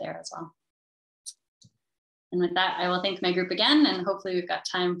linked there as well. And with that, I will thank my group again, and hopefully we've got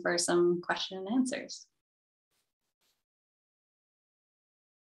time for some question and answers.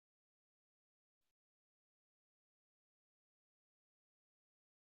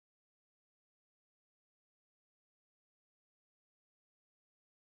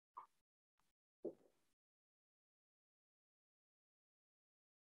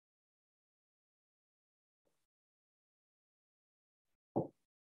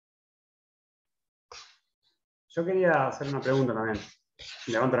 Yo quería hacer una pregunta también.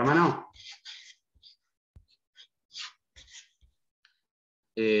 ¿Levanto la mano?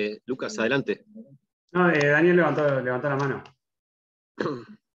 Lucas, adelante. No, Daniel levantó la mano.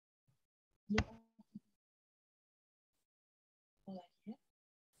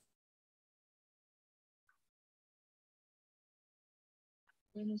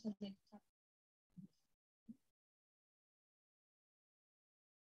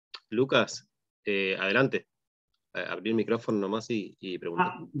 Lucas, adelante. Abrí el micrófono nomás y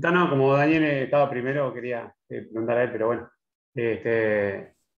preguntar. No, como Daniel estaba primero, quería preguntar a él, pero bueno.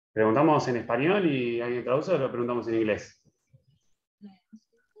 ¿Preguntamos en español y alguien traduce o lo preguntamos en inglés?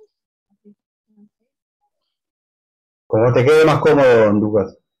 Como te quede más cómodo,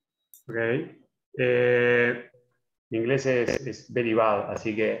 Lucas. Ok. Mi inglés es very bad,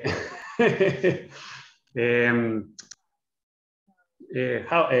 así que...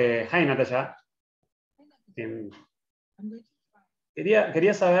 Hi, Natasha.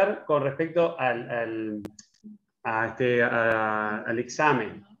 Quería saber con respecto al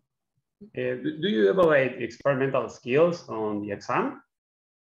examen. Do you evaluate experimental skills on the exam?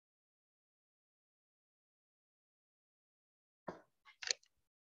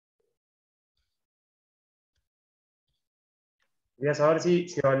 Quería saber si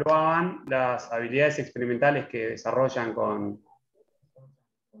evaluaban las habilidades experimentales que desarrollan con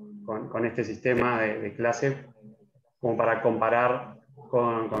este sistema de clase, como para comparar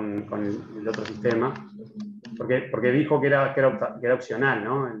con el otro sistema. Porque dijo que era opcional,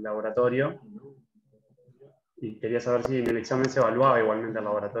 ¿no? El laboratorio. Y quería saber si en el examen se evaluaba igualmente el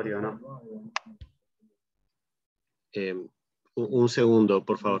laboratorio o no. Un segundo,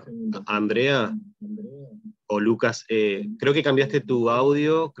 por favor. Andrea o Lucas, creo que cambiaste tu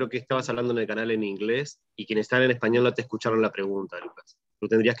audio, creo que estabas hablando en el canal en inglés, y quienes están en español no te escucharon la pregunta, Lucas. Tú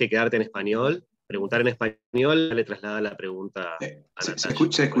tendrías que quedarte en español, preguntar en español, le traslada la pregunta a Natasha.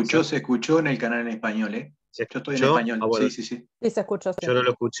 Se escuchó en el canal en español, ¿eh? ¿Se Yo estoy en escuchó? español, Ah, bueno. sí. Sí, se escuchó. Sí. Yo no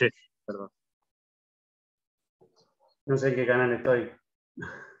lo escuché, perdón. No sé en qué canal estoy.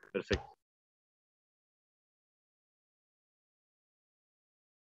 Perfecto.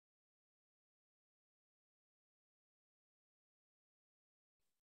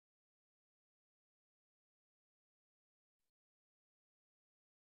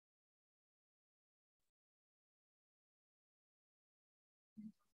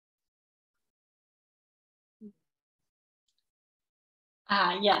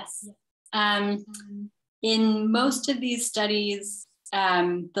 Yes. In most of these studies,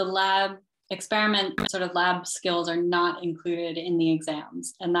 the lab skills are not included in the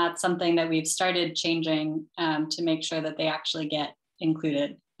exams. And that's something that we've started changing to make sure that they actually get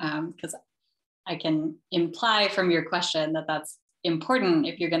included. Because I can imply from your question that that's important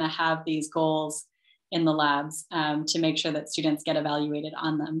if you're going to have these goals in the labs to make sure that students get evaluated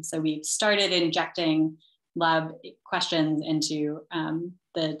on them. So we've started injecting lab questions into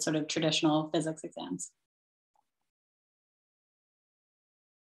the sort of traditional physics exams.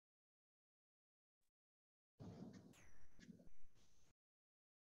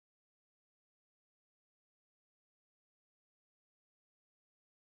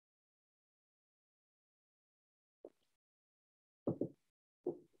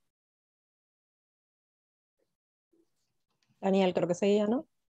 Daniel, creo que seguía, ¿no?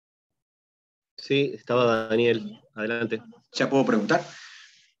 Sí, estaba Daniel. Adelante. ¿Ya puedo preguntar?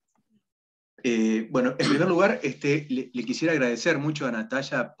 Bueno, en primer lugar, le quisiera agradecer mucho a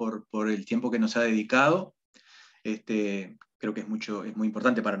Natasha por el tiempo que nos ha dedicado. Creo que es muy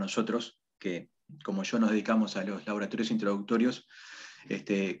importante para nosotros, que como yo nos dedicamos a los laboratorios introductorios,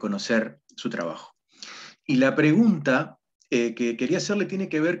 conocer su trabajo. Y la pregunta que quería hacerle tiene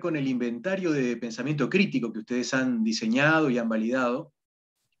que ver con el inventario de pensamiento crítico que ustedes han diseñado y han validado.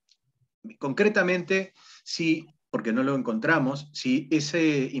 Concretamente, porque no lo encontramos, si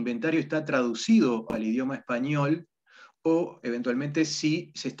ese inventario está traducido al idioma español o eventualmente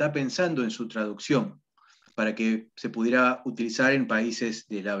si se está pensando en su traducción para que se pudiera utilizar en países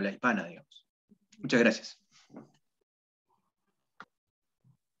del habla hispana, digamos. Muchas gracias.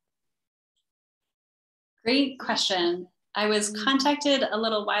 Great question. I was contacted a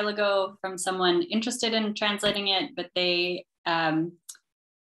little while ago from someone interested in translating it, but they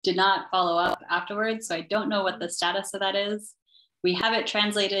did not follow up afterwards, so I don't know what the status of that is. We have it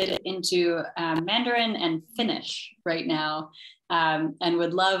translated into Mandarin and Finnish right now, and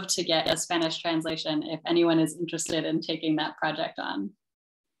would love to get a Spanish translation if anyone is interested in taking that project on.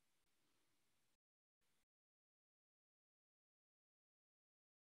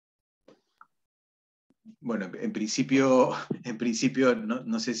 Bueno, en principio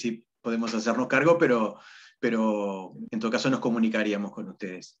no sé si podemos hacernos cargo, pero en todo caso nos comunicaríamos con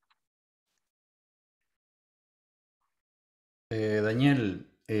ustedes. Daniel,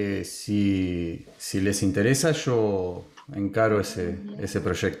 si les interesa, yo encaro ese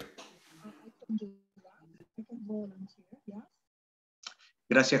proyecto.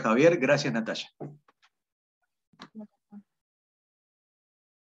 Gracias, Javier. Gracias, Natasha.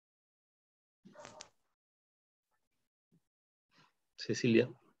 Cecilia.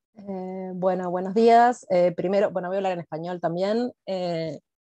 Bueno, buenos días. Primero, voy a hablar en español también.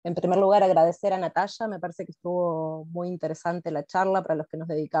 En primer lugar, agradecer a Natasha, me parece que estuvo muy interesante la charla para los que nos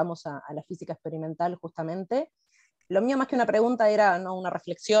dedicamos a la física experimental justamente. Lo mío más que una pregunta era una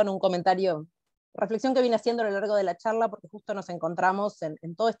reflexión, un comentario, reflexión que vine haciendo a lo largo de la charla, porque justo nos encontramos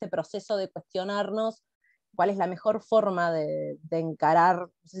en todo este proceso de cuestionarnos cuál es la mejor forma de encarar, no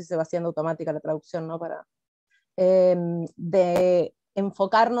sé si se va haciendo automática la traducción, ¿no? De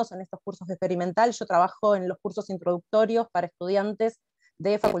enfocarnos en estos cursos de experimental. Yo trabajo en los cursos introductorios para estudiantes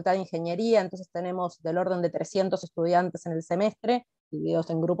de Facultad de Ingeniería, entonces tenemos del orden de 300 estudiantes en el semestre, divididos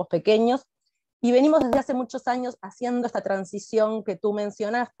en grupos pequeños, y venimos desde hace muchos años haciendo esta transición que tú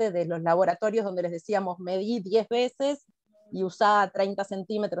mencionaste, de los laboratorios donde les decíamos medí 10 veces y usá 30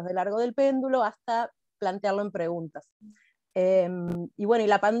 centímetros de largo del péndulo, hasta plantearlo en preguntas. Y bueno, y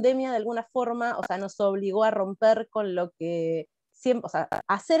la pandemia de alguna forma, o sea, nos obligó a romper con lo que siempre, o sea,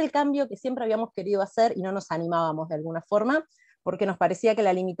 a hacer el cambio que siempre habíamos querido hacer y no nos animábamos de alguna forma, porque nos parecía que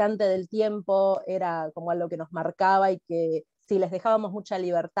la limitante del tiempo era como algo que nos marcaba y que si les dejábamos mucha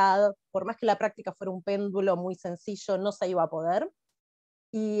libertad, por más que la práctica fuera un péndulo muy sencillo, no se iba a poder.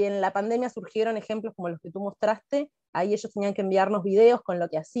 Y en la pandemia surgieron ejemplos como los que tú mostraste, ahí ellos tenían que enviarnos videos con lo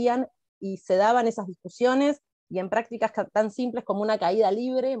que hacían y se daban esas discusiones, y en prácticas tan simples como una caída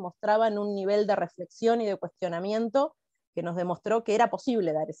libre mostraban un nivel de reflexión y de cuestionamiento que nos demostró que era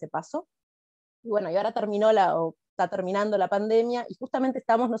posible dar ese paso. Y bueno, y ahora está terminando la pandemia, y justamente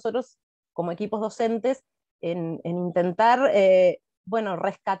estamos nosotros como equipos docentes en intentar bueno,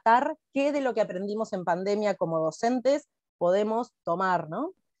 rescatar qué de lo que aprendimos en pandemia como docentes podemos tomar,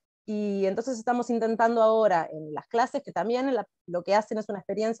 ¿no? Y entonces estamos intentando ahora en las clases, que también lo que hacen es una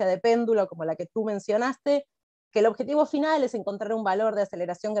experiencia de péndulo como la que tú mencionaste, que el objetivo final es encontrar un valor de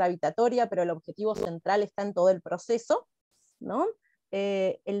aceleración gravitatoria, pero el objetivo central está en todo el proceso, ¿no?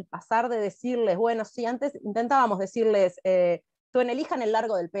 El pasar de decirles, bueno, sí, antes intentábamos decirles, elijan el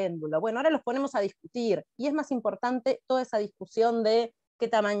largo del péndulo, bueno, ahora los ponemos a discutir, y es más importante toda esa discusión de qué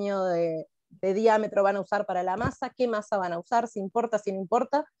tamaño de diámetro van a usar para la masa, qué masa van a usar, si importa, si no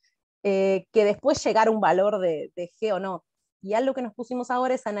importa, que después llegar a un valor de G o no. Y algo que nos pusimos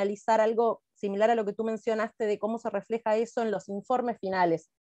ahora es analizar algo similar a lo que tú mencionaste, de cómo se refleja eso en los informes finales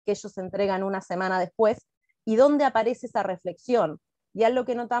que ellos entregan una semana después, y dónde aparece esa reflexión. Y algo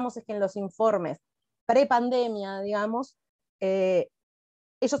que notamos es que en los informes pre-pandemia, digamos,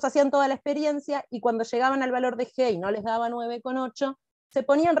 ellos hacían toda la experiencia, y cuando llegaban al valor de G y no les daba 9,8, se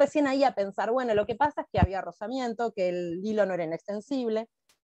ponían recién ahí a pensar, bueno, lo que pasa es que había rozamiento, que el hilo no era inextensible,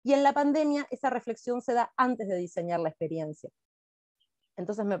 y en la pandemia esa reflexión se da antes de diseñar la experiencia.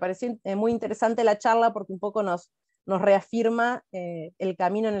 Entonces me pareció muy interesante la charla, porque un poco nos reafirma el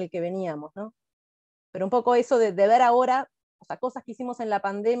camino en el que veníamos, ¿no? Pero un poco eso de ver ahora, o sea, cosas que hicimos en la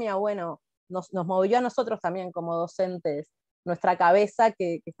pandemia, bueno, nos movió a nosotros también como docentes, nuestra cabeza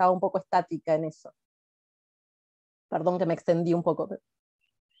que estaba un poco estática en eso. Perdón que me extendí un poco.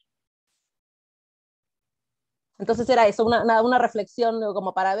 Entonces era eso, una reflexión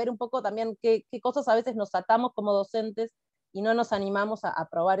como para ver un poco también qué cosas a veces nos atamos como docentes y no nos animamos a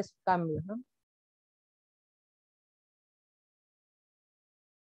probar esos cambios, ¿no?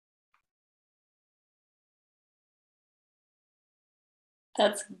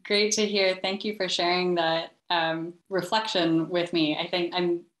 That's great to hear. Thank you for sharing that reflection with me. I think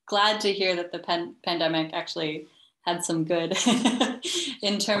I'm glad to hear that the pandemic actually had some good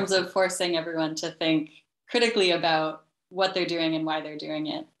in terms of forcing everyone to think critically about what they're doing and why they're doing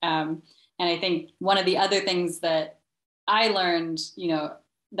it. And I think one of the other things that I learned,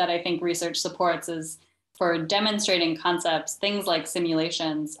 that I think research supports is for demonstrating concepts, things like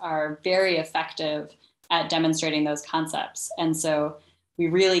simulations are very effective at demonstrating those concepts. And so we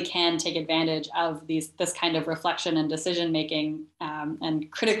really can take advantage of this kind of reflection and decision making,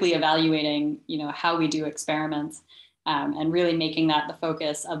 and critically evaluating, how we do experiments, and really making that the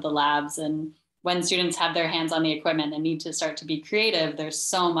focus of the labs. And when students have their hands on the equipment and need to start to be creative, there's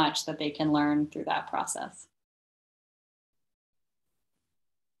so much that they can learn through that process.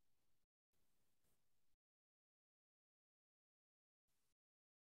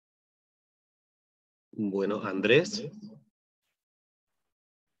 Bueno, Andrés.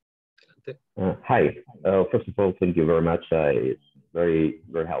 Hi. First of all, thank you very much. It's very,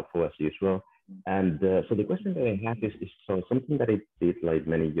 very helpful as usual. And so the question that I have is something that I did like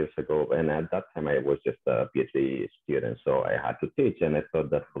many years ago. And at that time, I was just a PhD student, so I had to teach. And I thought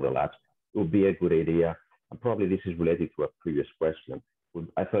that for the labs, it would be a good idea. And probably this is related to a previous question.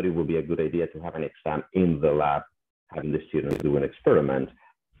 I thought it would be a good idea to have an exam in the lab, having the students do an experiment.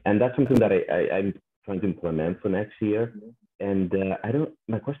 And that's something that I'm trying to implement for next year. And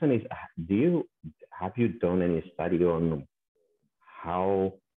my question is, have you done any study on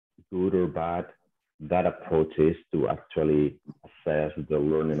how good or bad that approach is to actually assess the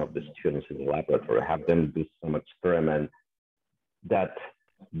learning of the students in the laboratory? Have them do some experiment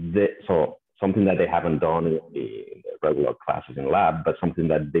so something that they haven't done in regular classes in lab, but something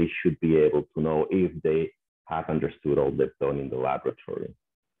that they should be able to know if they have understood all they've done in the laboratory.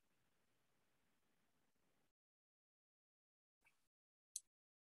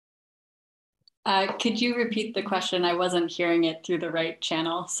 Could you repeat the question? I wasn't hearing it through the right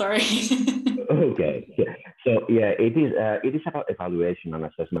channel. Sorry. Okay. Yeah. So yeah, it is about evaluation and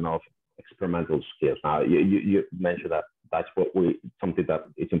assessment of experimental skills. Now you mentioned that that's something that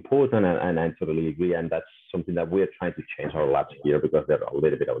is important, and I totally agree, and that's something that we're trying to change our labs here because they're a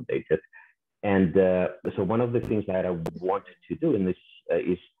little bit outdated. And so one of the things that I wanted to do in this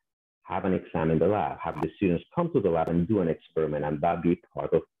is have an exam in the lab, have the students come to the lab and do an experiment, and that be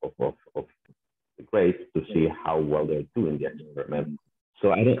part of the grades to see how well they're doing the experiment.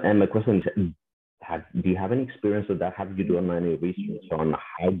 So and my question is, do you have any experience with that? Have you done any research on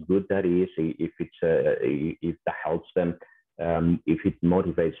how good that is, if that helps them, if it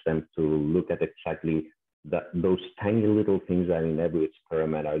motivates them to look at exactly those tiny little things that in every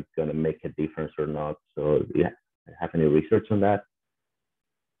experiment are going to make a difference or not? So yeah, have any research on that?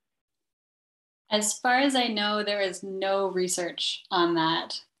 As far as I know, there is no research on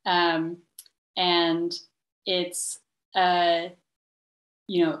that. And it's,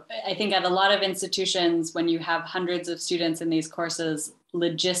 you know, I think at a lot of institutions, when you have hundreds of students in these courses,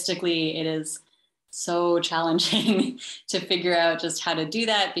 logistically, it is so challenging to figure out just how to do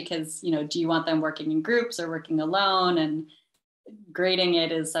that, because, you know, do you want them working in groups or working alone? And grading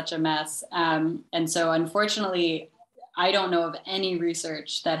it is such a mess. And so unfortunately, I don't know of any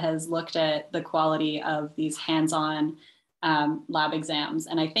research that has looked at the quality of these hands-on lab exams.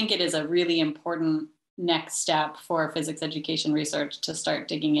 And I think it is a really important next step for physics education research to start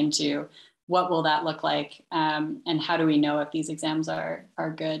digging into what will that look like, and how do we know if these exams are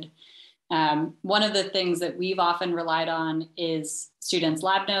good. One of the things that we've often relied on is students'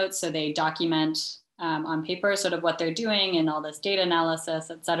 lab notes. So they document on paper sort of what they're doing and all this data analysis,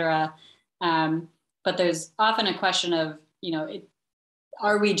 et cetera. But there's often a question of, you know,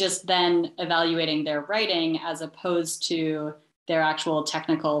 are we just then evaluating their writing as opposed to their actual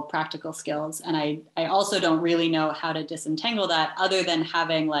technical, practical skills? And I also don't really know how to disentangle that, other than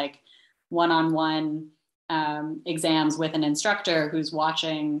having like one-on-one exams with an instructor who's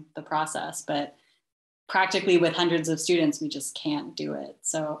watching the process. But practically with hundreds of students, we just can't do it.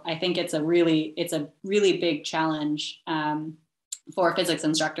 So I think it's a really big challenge for physics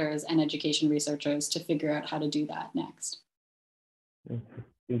instructors and education researchers to figure out how to do that next.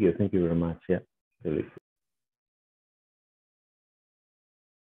 Thank you very much. Yeah, really.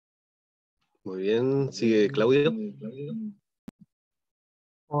 Muy bien, sigue Claudio.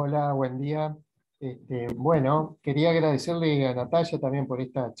 Hola, buen día. Bueno, quería agradecerle a Natalia también por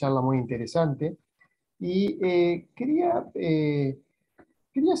esta charla muy interesante, y quería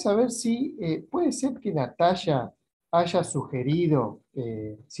saber si puede ser que Natalia haya sugerido,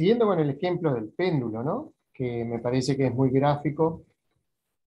 siguiendo con el ejemplo del péndulo, ¿no?, que me parece que es muy gráfico,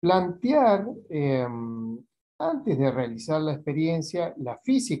 plantear, antes de realizar la experiencia, la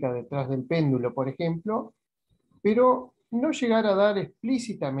física detrás del péndulo, por ejemplo, pero no llegar a dar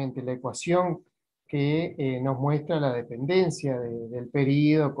explícitamente la ecuación que nos muestra la dependencia del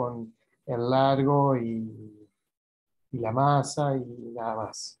período con el largo y la masa y nada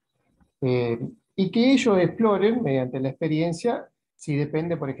más. Y que ellos exploren mediante la experiencia si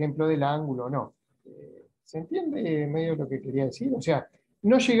depende, por ejemplo, del ángulo o no. ¿Se entiende medio lo que quería decir? O sea,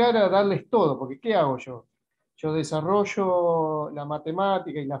 no llegar a darles todo, porque ¿qué hago yo? Yo desarrollo la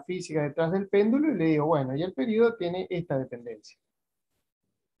matemática y la física detrás del péndulo y le digo, bueno, y el período tiene esta dependencia.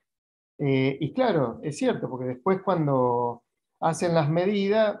 Y claro, es cierto, porque después cuando hacen las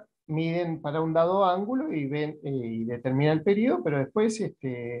medidas, miden para un dado ángulo y ven y determinan el período, pero después,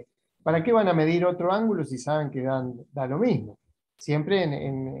 ¿para qué van a medir otro ángulo si saben que da lo mismo? Siempre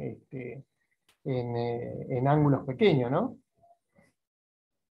en ángulos pequeños, ¿no?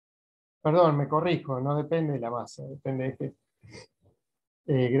 Perdón, me corrijo, no depende de la masa, depende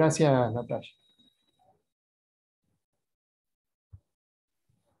de gracias, Natasha.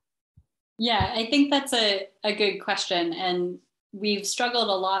 Yeah, I think that's a good question. And we've struggled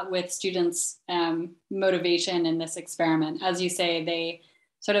a lot with students' motivation in this experiment. As you say, they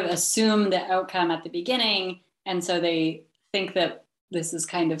sort of assume the outcome at the beginning, and so they think that this is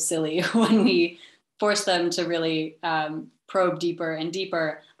kind of silly when we force them to really probe deeper and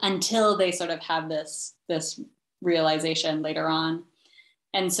deeper until they sort of have this realization later on.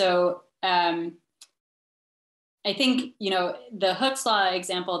 And so I think, you know, the Hooke's law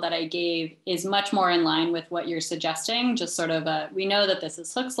example that I gave is much more in line with what you're suggesting, just sort of we know that this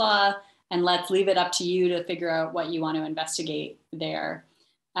is Hooke's law, and let's leave it up to you to figure out what you want to investigate there.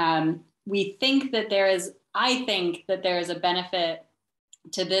 I think that there is a benefit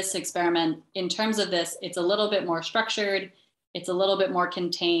to this experiment, in terms of this, it's a little bit more structured, it's a little bit more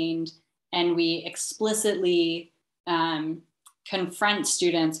contained, and we explicitly confront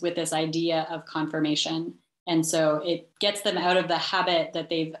students with this idea of confirmation. And so it gets them out of the habit that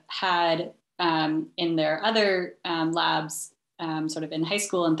they've had in their other labs, sort of in high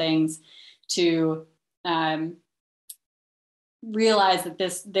school and things, to realize that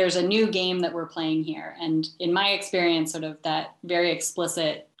there's a new game that we're playing here. And in my experience, sort of that very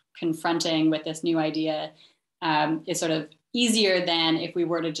explicit confronting with this new idea is sort of easier than if we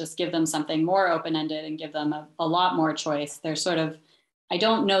were to just give them something more open-ended and give them a lot more choice. They're sort of, I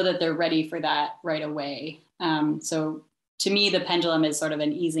don't know that they're ready for that right away. So to me, the pendulum is sort of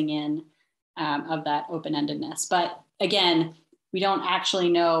an easing in of that open-endedness. But again, we don't actually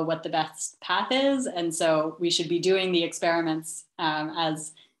know what the best path is. And so we should be doing the experiments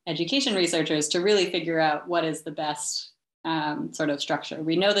as education researchers to really figure out what is the best sort of structure.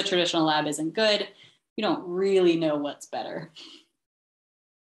 We know the traditional lab isn't good. We don't really know what's better.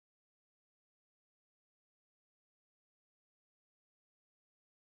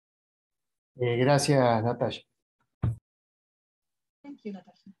 Gracias, Natasha. Thank you,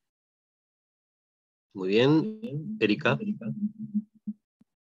 Natasha. Muy bien, Erika.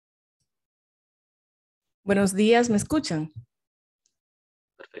 Buenos días, ¿me escuchan?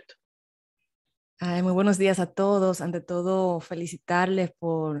 Perfecto. Muy buenos días a todos. Ante todo, felicitarles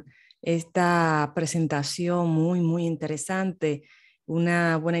por esta presentación muy interesante.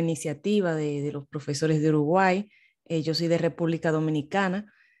 Una buena iniciativa de los profesores de Uruguay. Yo soy de República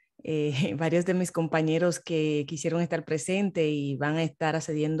Dominicana. Varios de mis compañeros que quisieron estar presentes y van a estar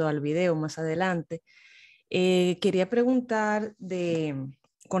accediendo al video más adelante. Quería preguntar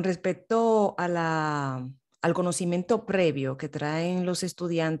con respecto a al conocimiento previo que traen los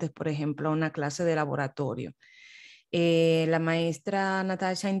estudiantes, por ejemplo, a una clase de laboratorio. La maestra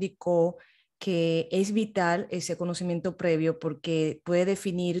Natasha indicó que es vital ese conocimiento previo porque puede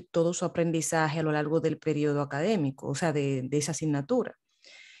definir todo su aprendizaje a lo largo del periodo académico, o sea, de esa asignatura.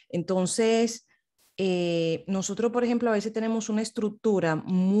 Entonces, nosotros, por ejemplo, a veces tenemos una estructura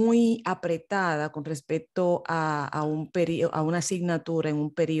muy apretada con respecto a una asignatura en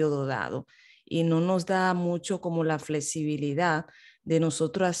un periodo dado y no nos da mucho como la flexibilidad de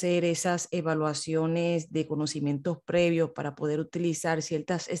nosotros hacer esas evaluaciones de conocimientos previos para poder utilizar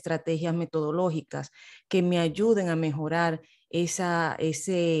ciertas estrategias metodológicas que me ayuden a mejorar esa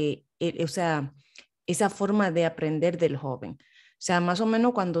forma de aprender del joven. O sea, más o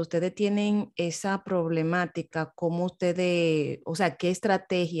menos cuando ustedes tienen esa problemática, ¿cómo ustedes, o sea, qué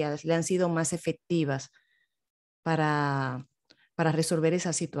estrategias le han sido más efectivas para resolver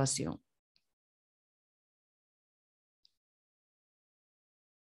esa situación?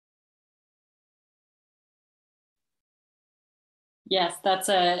 Yes, that's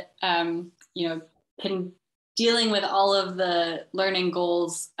dealing with all of the learning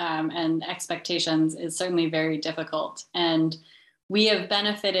goals and expectations is certainly very difficult. And we have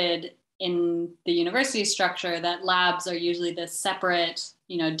benefited in the university structure that labs are usually this separate,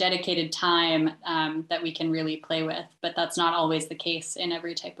 dedicated time that we can really play with, but that's not always the case in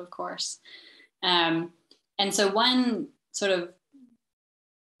every type of course. And so one sort of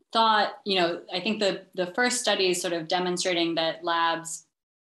thought, I think the first studies sort of demonstrating that labs,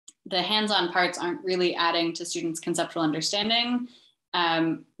 the hands-on parts aren't really adding to students' conceptual understanding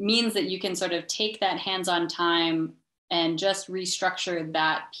means that you can sort of take that hands-on time and just restructure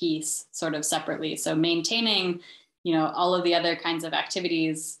that piece sort of separately. So maintaining, all of the other kinds of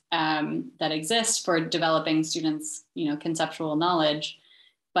activities that exist for developing students, conceptual knowledge,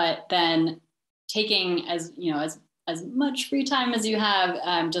 but then taking as much free time as you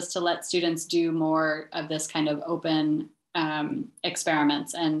have just to let students do more of this kind of open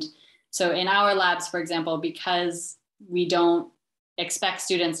experiments. And so in our labs, for example, because we don't expect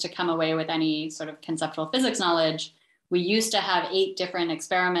students to come away with any sort of conceptual physics knowledge, we used to have 8 different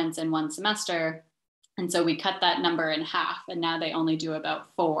experiments in one semester. And so we cut that number in half, and now they only do about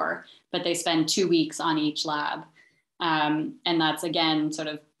 4, but they spend 2 weeks on each lab. And that's, again, sort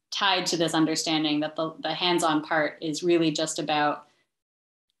of tied to this understanding that the hands-on part is really just about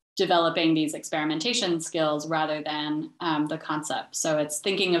developing these experimentation skills rather than the concept. So it's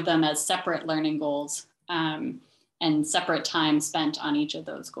thinking of them as separate learning goals and separate time spent on each of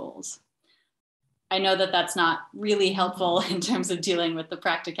those goals. I know that that's not really helpful in terms of dealing with the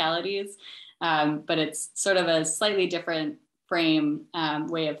practicalities, but it's sort of a slightly different frame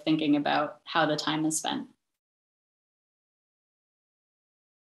way of thinking about how the time is spent.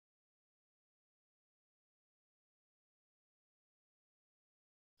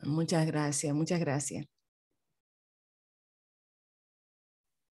 Muchas gracias, muchas gracias.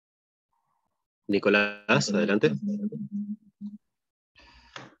 Nicolás, adelante.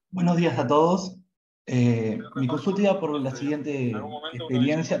 Buenos días a todos. Mi consulta iba por la siguiente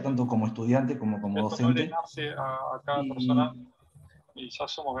experiencia, tanto como estudiante como docente.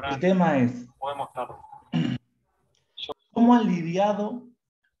 El tema es, ¿cómo han lidiado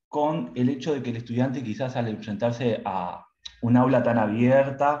con el hecho de que el estudiante quizás al enfrentarse a un aula tan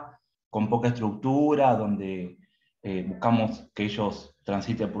abierta, con poca estructura, donde buscamos que ellos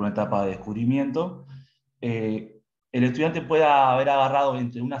transiten por una etapa de descubrimiento, el estudiante pueda haber agarrado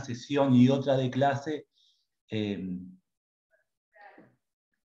entre una sesión y otra de clase,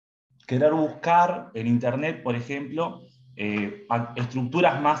 querer buscar en internet, por ejemplo,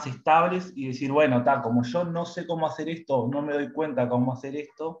 estructuras más estables y decir, bueno, como yo no sé cómo hacer esto, no me doy cuenta cómo hacer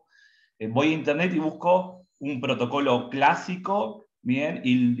esto, voy a internet y busco un protocolo clásico, bien,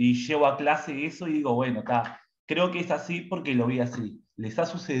 y llevo a clase eso y digo, bueno, creo que es así porque lo vi así. ¿Les ha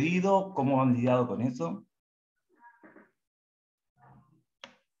sucedido? ¿Cómo han lidiado con eso?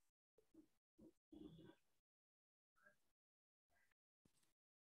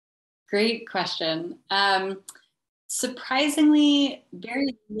 Great question. Surprisingly,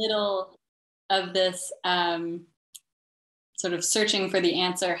 very little of this sort of searching for the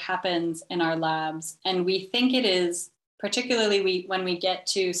answer happens in our labs. And we think it is, particularly when we get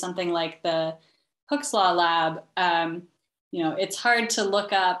to something like the Hooke's Law lab, it's hard to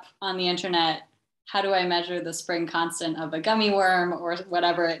look up on the internet, how do I measure the spring constant of a gummy worm or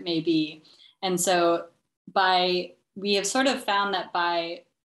whatever it may be. And so we have sort of found that by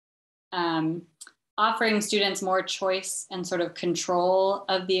offering students more choice and sort of control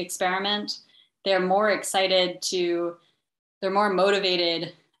of the experiment, they're more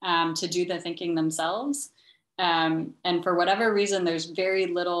motivated to do the thinking themselves. And for whatever reason, there's very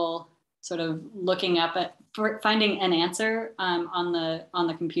little sort of looking up at finding an answer on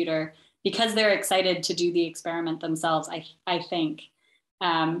the computer, because they're excited to do the experiment themselves, I think.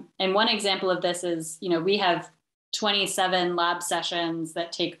 And one example of this is, we have 27 lab sessions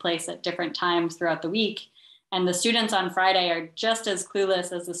that take place at different times throughout the week. And the students on Friday are just as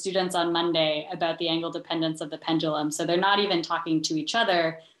clueless as the students on Monday about the angle dependence of the pendulum. So they're not even talking to each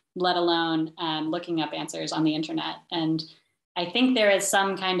other, let alone looking up answers on the internet. And I think there is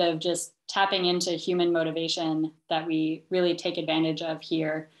some kind of just tapping into human motivation that we really take advantage of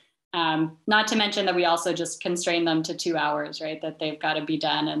here. Not to mention that we also just constrain them to 2 hours, right? That they've got to be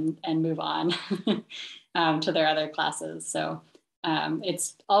done and move on to their other classes. So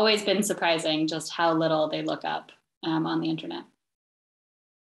it's always been surprising just how little they look up on the internet.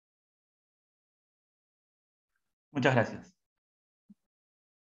 Muchas gracias.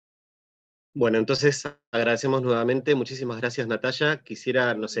 Bueno, entonces agradecemos nuevamente. Muchísimas gracias, Natasha.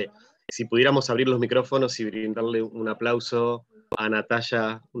 Quisiera, no sé, si pudiéramos abrir los micrófonos y brindarle un aplauso a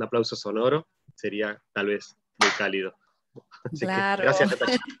Natasha, un aplauso sonoro, sería tal vez muy cálido. Así claro. Gracias,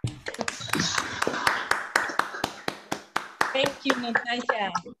 Natasha. Thank you,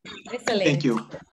 Natasha. Excellent. Thank you.